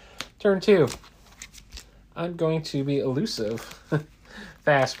 Turn 2. I'm going to be elusive.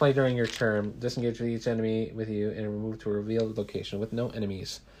 Fast, play during your turn. Disengage with each enemy with you and remove to a revealed location with no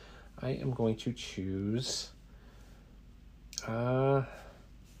enemies. I am going to choose...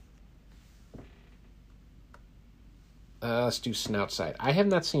 let's do Snoutside. I have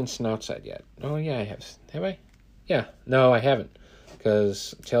not seen Snoutside yet. Oh, yeah, I have. Have I? Yeah. No, I haven't.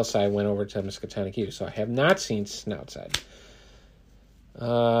 Because Tailside went over to Miskatonic U, so I have not seen Snoutside.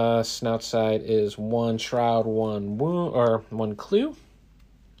 Snoutside is 1 Shroud, 1 Wound, or 1 Clue.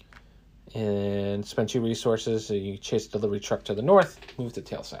 And spend 2 resources. So you chase the delivery truck to the north, move to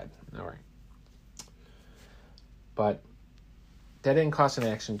Tailside. All right. But that didn't cost an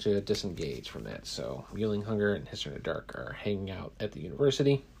action to disengage from that. So Mewling Hunger and Hisser in the Dark are hanging out at the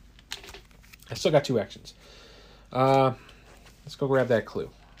university. I still got 2 actions. Let's go grab that clue.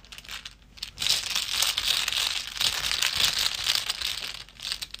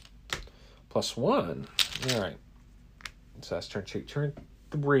 +1. All right. So that's turn 2. Turn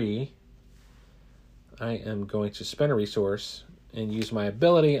 3. I am going to spend a resource and use my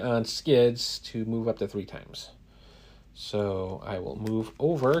ability on Skids to move up to 3 times. So I will move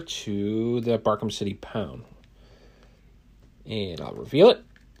over to the Barkham City Pound. And I'll reveal it.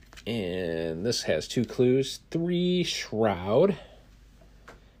 And this has 2 clues, 3 Shroud.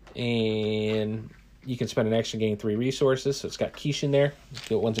 And you can spend an action to gain 3 resources. So it's got quiche in there.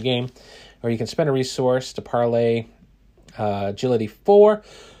 Do it once a game. Or you can spend a resource to parlay agility 4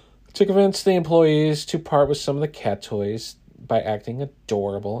 to convince the employees to part with some of the cat toys by acting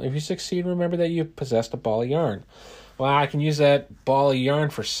adorable. If you succeed, remember that you possessed a ball of yarn. Well, I can use that ball of yarn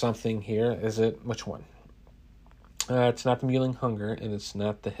for something here. Is it? Which one? It's not the Mewling Hunger, and it's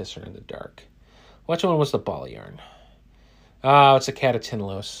not the Hisser in the Dark. Which one was the ball of yarn? It's a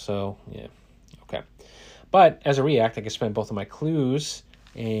Catatinelos, so yeah. Okay. But as a react, I can spend both of my clues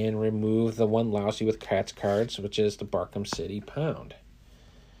and remove the one lousy with cats cards, which is the Barkham City Pound.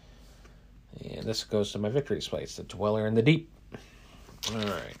 And this goes to my victory display. It's the Dweller in the Deep. All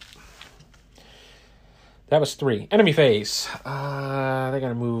right. That was 3. Enemy phase. They're going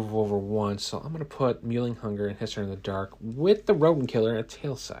to move over 1. So I'm going to put Mewling Hunger and Hisser in the Dark with the Rodent Killer at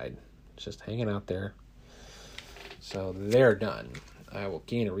tailside. Just hanging out there. So they're done. I will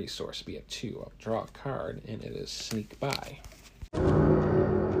gain a resource, be at 2. I'll draw a card, and it is Sneak By.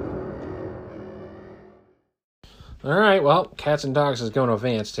 All right, well, Cats and Dogs is going to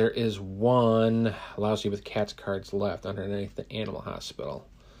advance. There is 1 lousy with cats cards left underneath the Animal Hospital.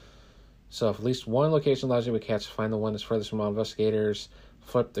 So if at least 1 location allows you with cats, find the one that's furthest from all investigators,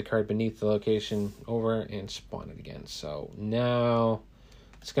 flip the card beneath the location over, and spawn it again. So now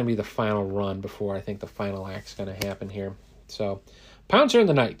it's going to be the final run before I think the final act's going to happen here. So Pouncer in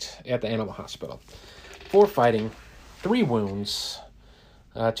the Night at the Animal Hospital. 4 fighting, 3 wounds,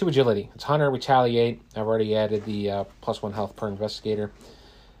 2 agility. It's Hunter, Retaliate. I've already added the +1 health per investigator.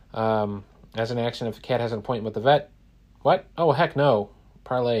 As an action, if the cat has an appointment with the vet. What? Oh, heck no.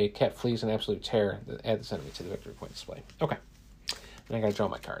 Parlay, cat flees in absolute terror. Add this enemy to the victory point display. Okay. And I gotta draw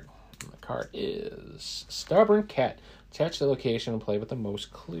my card. My card is Stubborn Cat. Attach the location and play with the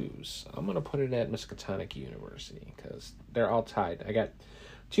most clues. I'm gonna put it at Miskatonic University because they're all tied. I got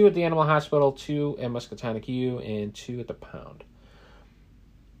 2 at the Animal Hospital, 2 at Miskatonic U, and 2 at the Pound.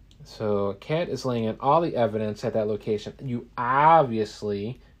 So Cat is laying in all the evidence at that location. You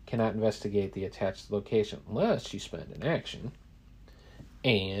obviously cannot investigate the attached location unless you spend an action.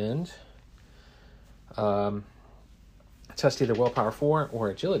 And test either willpower 4 or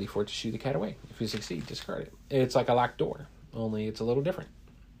agility 4 to shoo the cat away. If you succeed, discard it. It's like a locked door, only it's a little different.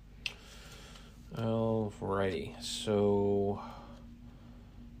 Alrighty, so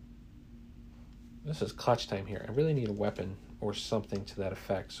this is clutch time here. I really need a weapon or something to that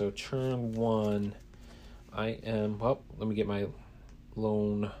effect. So turn 1, let me get my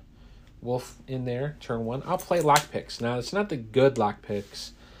lone wolf in there. Turn 1, I'll play lockpicks. Now it's not the good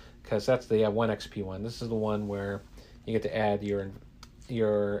lockpicks because that's the 1 XP one. This is the one where you get to add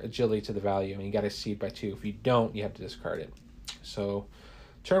your agility to the value, and you got to exceed by 2. If you don't, you have to discard it. So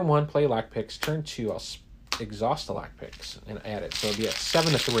turn 1, play lockpicks. Turn 2, I'll exhaust the lockpicks and add it. So it'll be at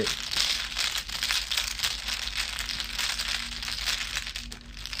 7 to 3.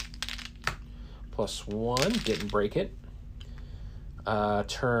 +1, didn't break it.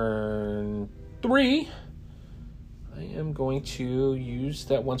 Turn 3, I am going to use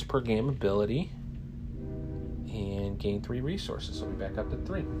that once per game ability and gain 3 resources. I'll be back up to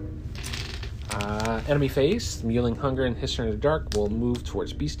 3. Enemy phase, Mewling Hunger and Hisser in the Dark will move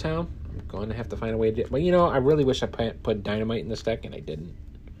towards Beast Town. I'm going to have to find a way to do it. But I really wish I put Dynamite in this deck, and I didn't.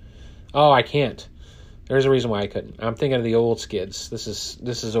 Oh, I can't. There's a reason why I couldn't. I'm thinking of the old skids. This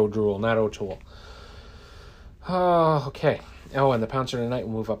is O'Drool, not O'Toole. Oh, okay. Oh, and the Pouncer tonight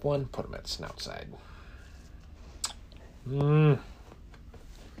will move up 1, put him at Snout side.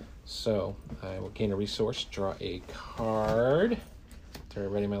 So I will gain a resource, draw a card. They're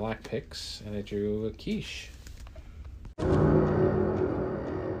ready my lock picks, and I drew a quiche.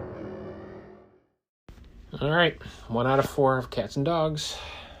 All right, 1 out of 4 of Cats and Dogs.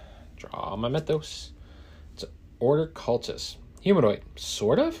 Draw my Mythos. It's Order Cultist. Humanoid,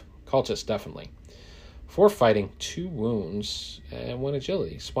 sort of. Cultist, definitely. 4 fighting, 2 wounds, and 1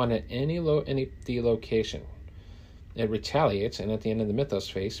 agility. Spawn at any location. It retaliates, and at the end of the Mythos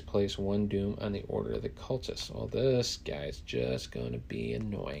phase, plays 1 doom on the Order of the Cultist. Well, this guy's just going to be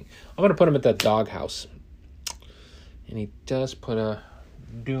annoying. I'm going to put him at the doghouse. And he does put a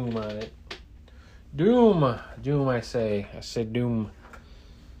doom on it. Doom! Doom, I say. I say doom.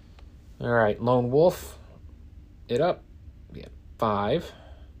 All right, Lone Wolf. It up. Yeah, 5.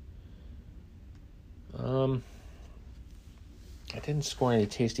 I didn't score any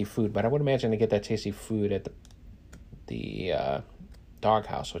tasty food, but I would imagine I get that tasty food at the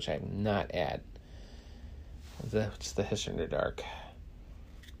doghouse, which I have not at. It's the Hisser in the Dark.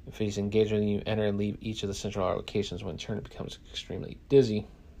 If he's engaged with you, enter and leave each of the central locations. When turn, it becomes extremely dizzy.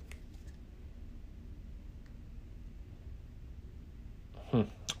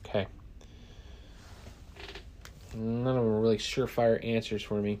 Okay. None of them are really surefire answers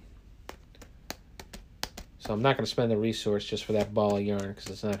for me. So I'm not going to spend the resource just for that ball of yarn because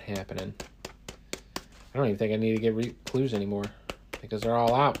it's not happening. I don't even think I need to get clues anymore because they're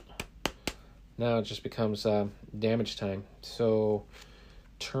all out. Now it just becomes damage time. So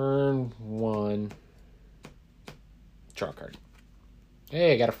turn 1, draw a card.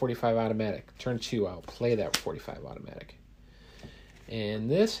 Hey, I got a 45 automatic. Turn 2, I'll play that 45 automatic. And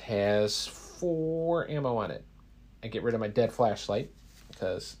this has 4 ammo on it. I get rid of my dead flashlight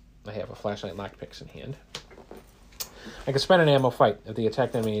because I have a flashlight and lockpicks in hand. I can spend an ammo fight. If the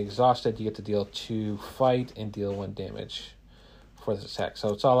attack enemy is exhausted, you get to deal 2 fight and deal 1 damage for this attack.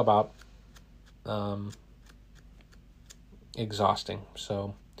 So it's all about exhausting.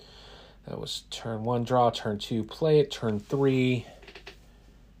 So That was turn 1, draw. Turn 2, play it. Turn 3.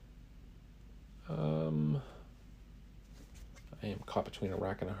 I am caught between a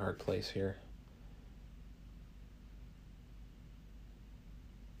rock and a hard place here.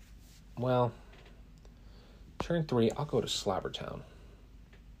 Well, turn 3, I'll go to Slobbertown.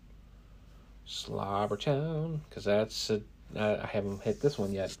 Slobbertown, because I haven't hit this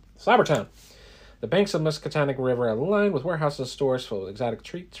one yet. Slobbertown. The banks of Muscatonic River are lined with warehouses and stores full of exotic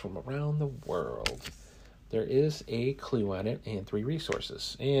treats from around the world. There is a clue on it and 3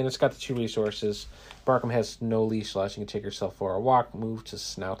 resources. And it's got the 2 resources. Barkham has no leash laws. You can take yourself for a walk. Move to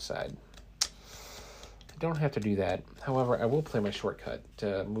Snoutside. I don't have to do that. However, I will play my shortcut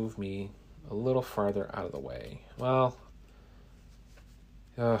to move me a little farther out of the way. Well,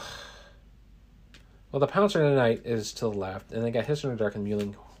 the Pouncer of the Night is to the left. And they got History in the Dark and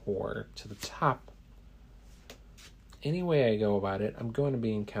Mewling Whore to the top. Any way I go about it, I'm going to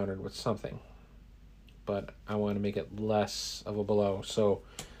be encountered with something. But I want to make it less of a blow, so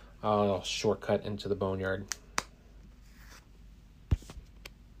I'll shortcut into the Boneyard.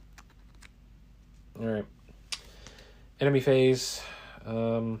 Alright. Enemy phase.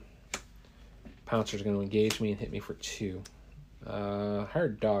 Pouncer's going to engage me and hit me for 2.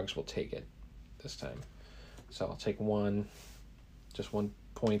 Hired Dogs will take it this time. So I'll take 1. Just 1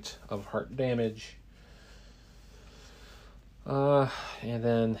 point of heart damage. And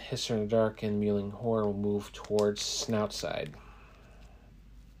then History in the Dark and Mewling Whore will move towards Snoutside.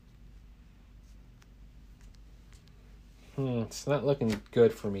 It's not looking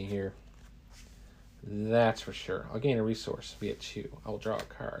good for me here. That's for sure. I'll gain a resource via 2. I will draw a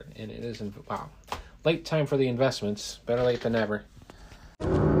card, and it is wow. Late time for the investments. Better late than never.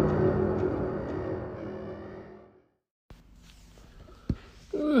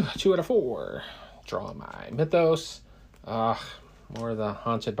 2 out of 4. Draw my Mythos. More of the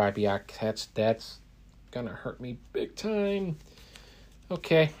Haunted by Biak. That's gonna hurt me big time.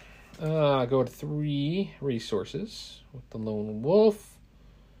 Okay. I'll go to 3 resources with the Lone Wolf.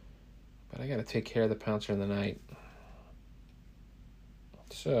 But I gotta take care of the Pouncer in the Night.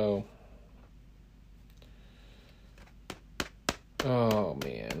 So. Oh,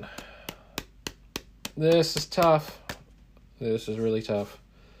 man. This is tough. This is really tough.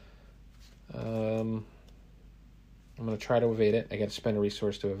 I'm going to try to evade it. I got to spend a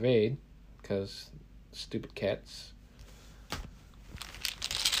resource to evade because stupid cats.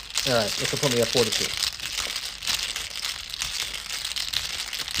 All right, this will put me at 42.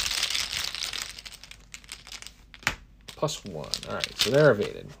 +1. All right, so they're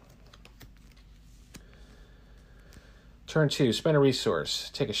evaded. Turn 2, spend a resource.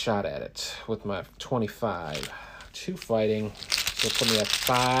 Take a shot at it with my 25. 2 fighting. So it'll put me at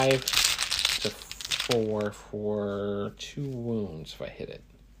 5 to 4 for 2 wounds if I hit it.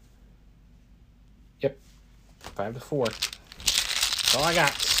 Yep. 5 to 4. That's all I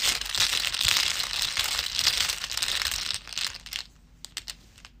got.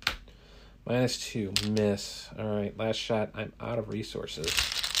 -2. Miss. Alright, last shot. I'm out of resources.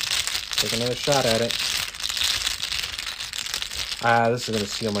 Take another shot at it. This is going to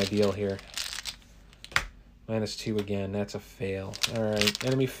seal my deal here. -2 again. That's a fail. Alright,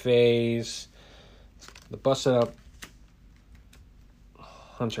 enemy phase. The busted up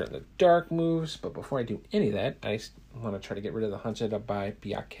Hunter in the Dark moves. But before I do any of that, I want to try to get rid of the Hunted up by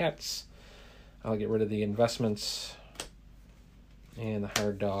Biakets. I'll get rid of the investments. And the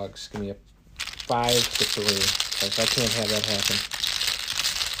Hired Dogs. Give me a 5 to 3. Because I can't have that happen.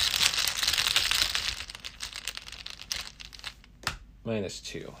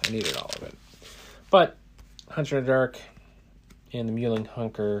 -2. I needed all of it. But Hunter in the Dark and the Mewling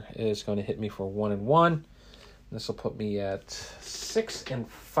Hunker is going to hit me for 1 and 1. This will put me at 6 and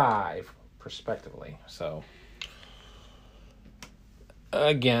 5, respectively. So,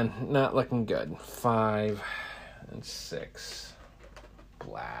 again, not looking good. 5 and 6.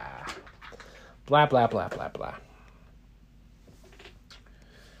 Blah. Blah, blah, blah, blah, blah.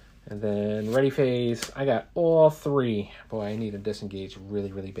 And then ready phase. I got all 3. Boy, I need to disengage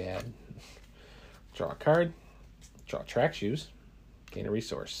really, really bad. Draw a card. Draw track shoes. Gain a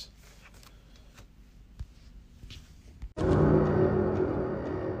resource.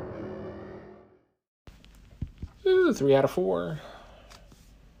 Ooh, 3 out of 4.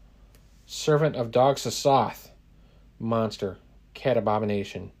 Servant of Dog Sassoth. Monster. Cat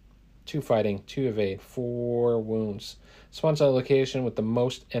Abomination. 2 fighting, 2 evade, 4 wounds. Spawns at a location with the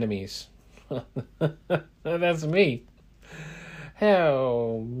most enemies. That's me.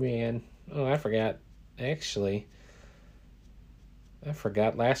 Oh, man. Oh, I forgot. Actually, I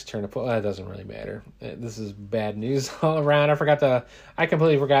forgot last turn to put. Well, that doesn't really matter. This is bad news all around. I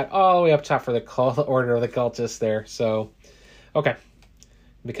completely forgot all the way up top for the order of the cultists there. So, okay.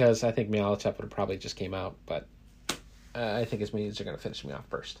 Because I think Meowthep would have probably just came out, but I think his minions are going to finish me off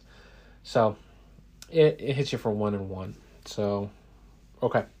first. So, it hits you for 1 and 1. So,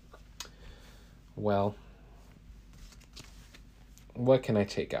 okay. Well, what can I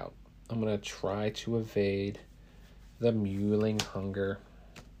take out? I'm going to try to evade the Mewling Hunger.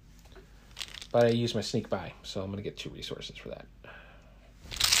 But I use my Sneak By, so I'm going to get 2 resources for that.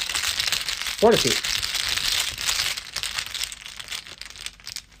 Fortitude.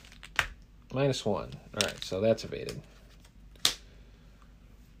 -1. Alright, so that's evaded.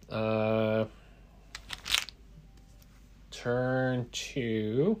 Turn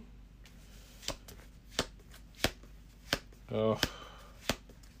 2. Oh.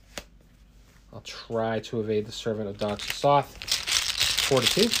 I'll try to evade the Servant of Dogs and Soth.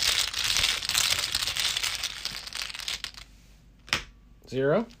 Fortitude.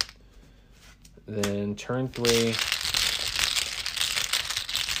 0. Then turn 3.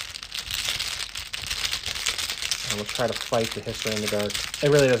 I will try to fight the History in the Dark. It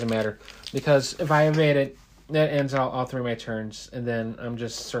really doesn't matter. Because if I evade it, that ends all 3 of my turns. And then I'm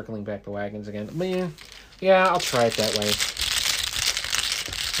just circling back the wagons again. I mean, yeah, I'll try it that way.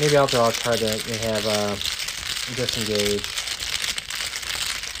 Maybe I'll draw a card that may have disengage.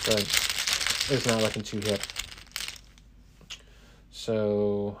 But it's not looking too hip.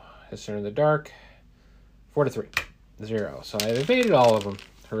 So, History in the Dark. 4 to 3. 0. So I've evaded all of them.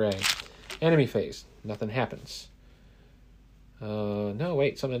 Hooray. Enemy phase. Nothing happens. No,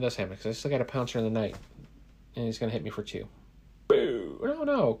 wait. Something does happen. Because I still got a Pouncer in the Night. And he's going to hit me for 2. Boo!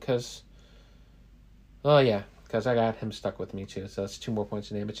 No, because... Oh, yeah. Because I got him stuck with me, too. So that's 2 more points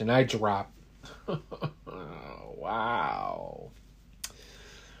of damage. And I drop. Wow.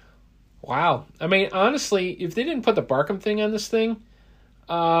 Wow. I mean, honestly, if they didn't put the Barkham thing on this thing,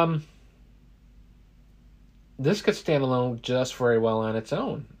 this could stand alone just very well on its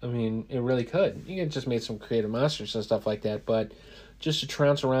own. I mean, it really could. You could just made some creative monsters and stuff like that, but just to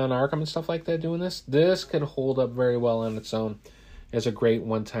trounce around Arkham and stuff like that doing this could hold up very well on its own as a great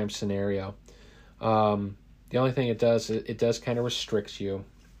one-time scenario. The only thing it does kind of restricts you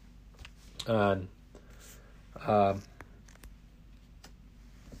on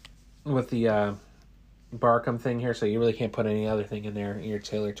with the Barkham thing here, so you really can't put any other thing in there. You're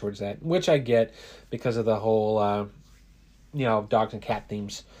tailored towards that, which I get because of the whole dogs and cat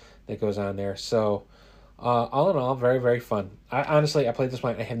themes that goes on there. So all in all, very, very fun. I played this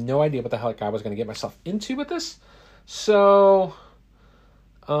one. I had no idea what the hell I was going to get myself into with this. So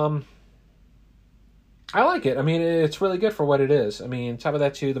I like it. I mean, it's really good for what it is. I mean, on top of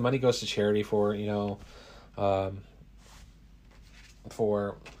that too, the money goes to charity for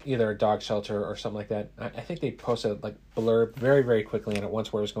for either a dog shelter or something like that. I think they posted like blurb very, very quickly on it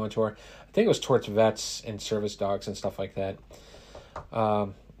once where it was going toward. I think it was towards vets and service dogs and stuff like that.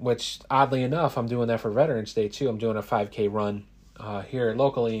 Which oddly enough, I'm doing that for Veterans Day too. I'm doing a 5K run here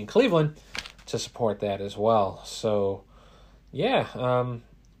locally in Cleveland to support that as well. So yeah,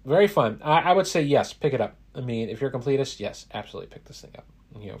 very fun. I would say yes, pick it up. I mean, if you're a completist, yes, absolutely pick this thing up.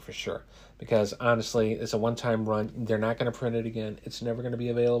 For sure. Because honestly, it's a one-time run. They're not going to print it again. It's never going to be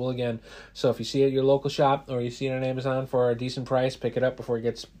available again. So if you see it at your local shop or you see it on Amazon for a decent price, pick it up before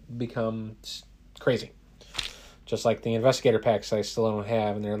it becomes crazy. Just like the Investigator packs I still don't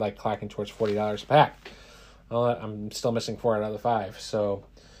have, and they're like clocking towards $40 a pack. Well, I'm still missing 4 out of the 5. So,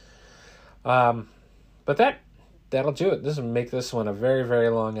 but that'll do it. This will make this one a very, very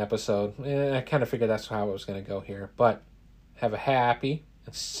long episode. I kind of figured that's how it was going to go here. But have a happy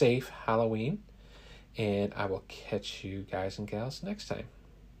and safe Halloween, and I will catch you guys and gals next time.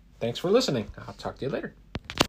 Thanks for listening. I'll talk to you later.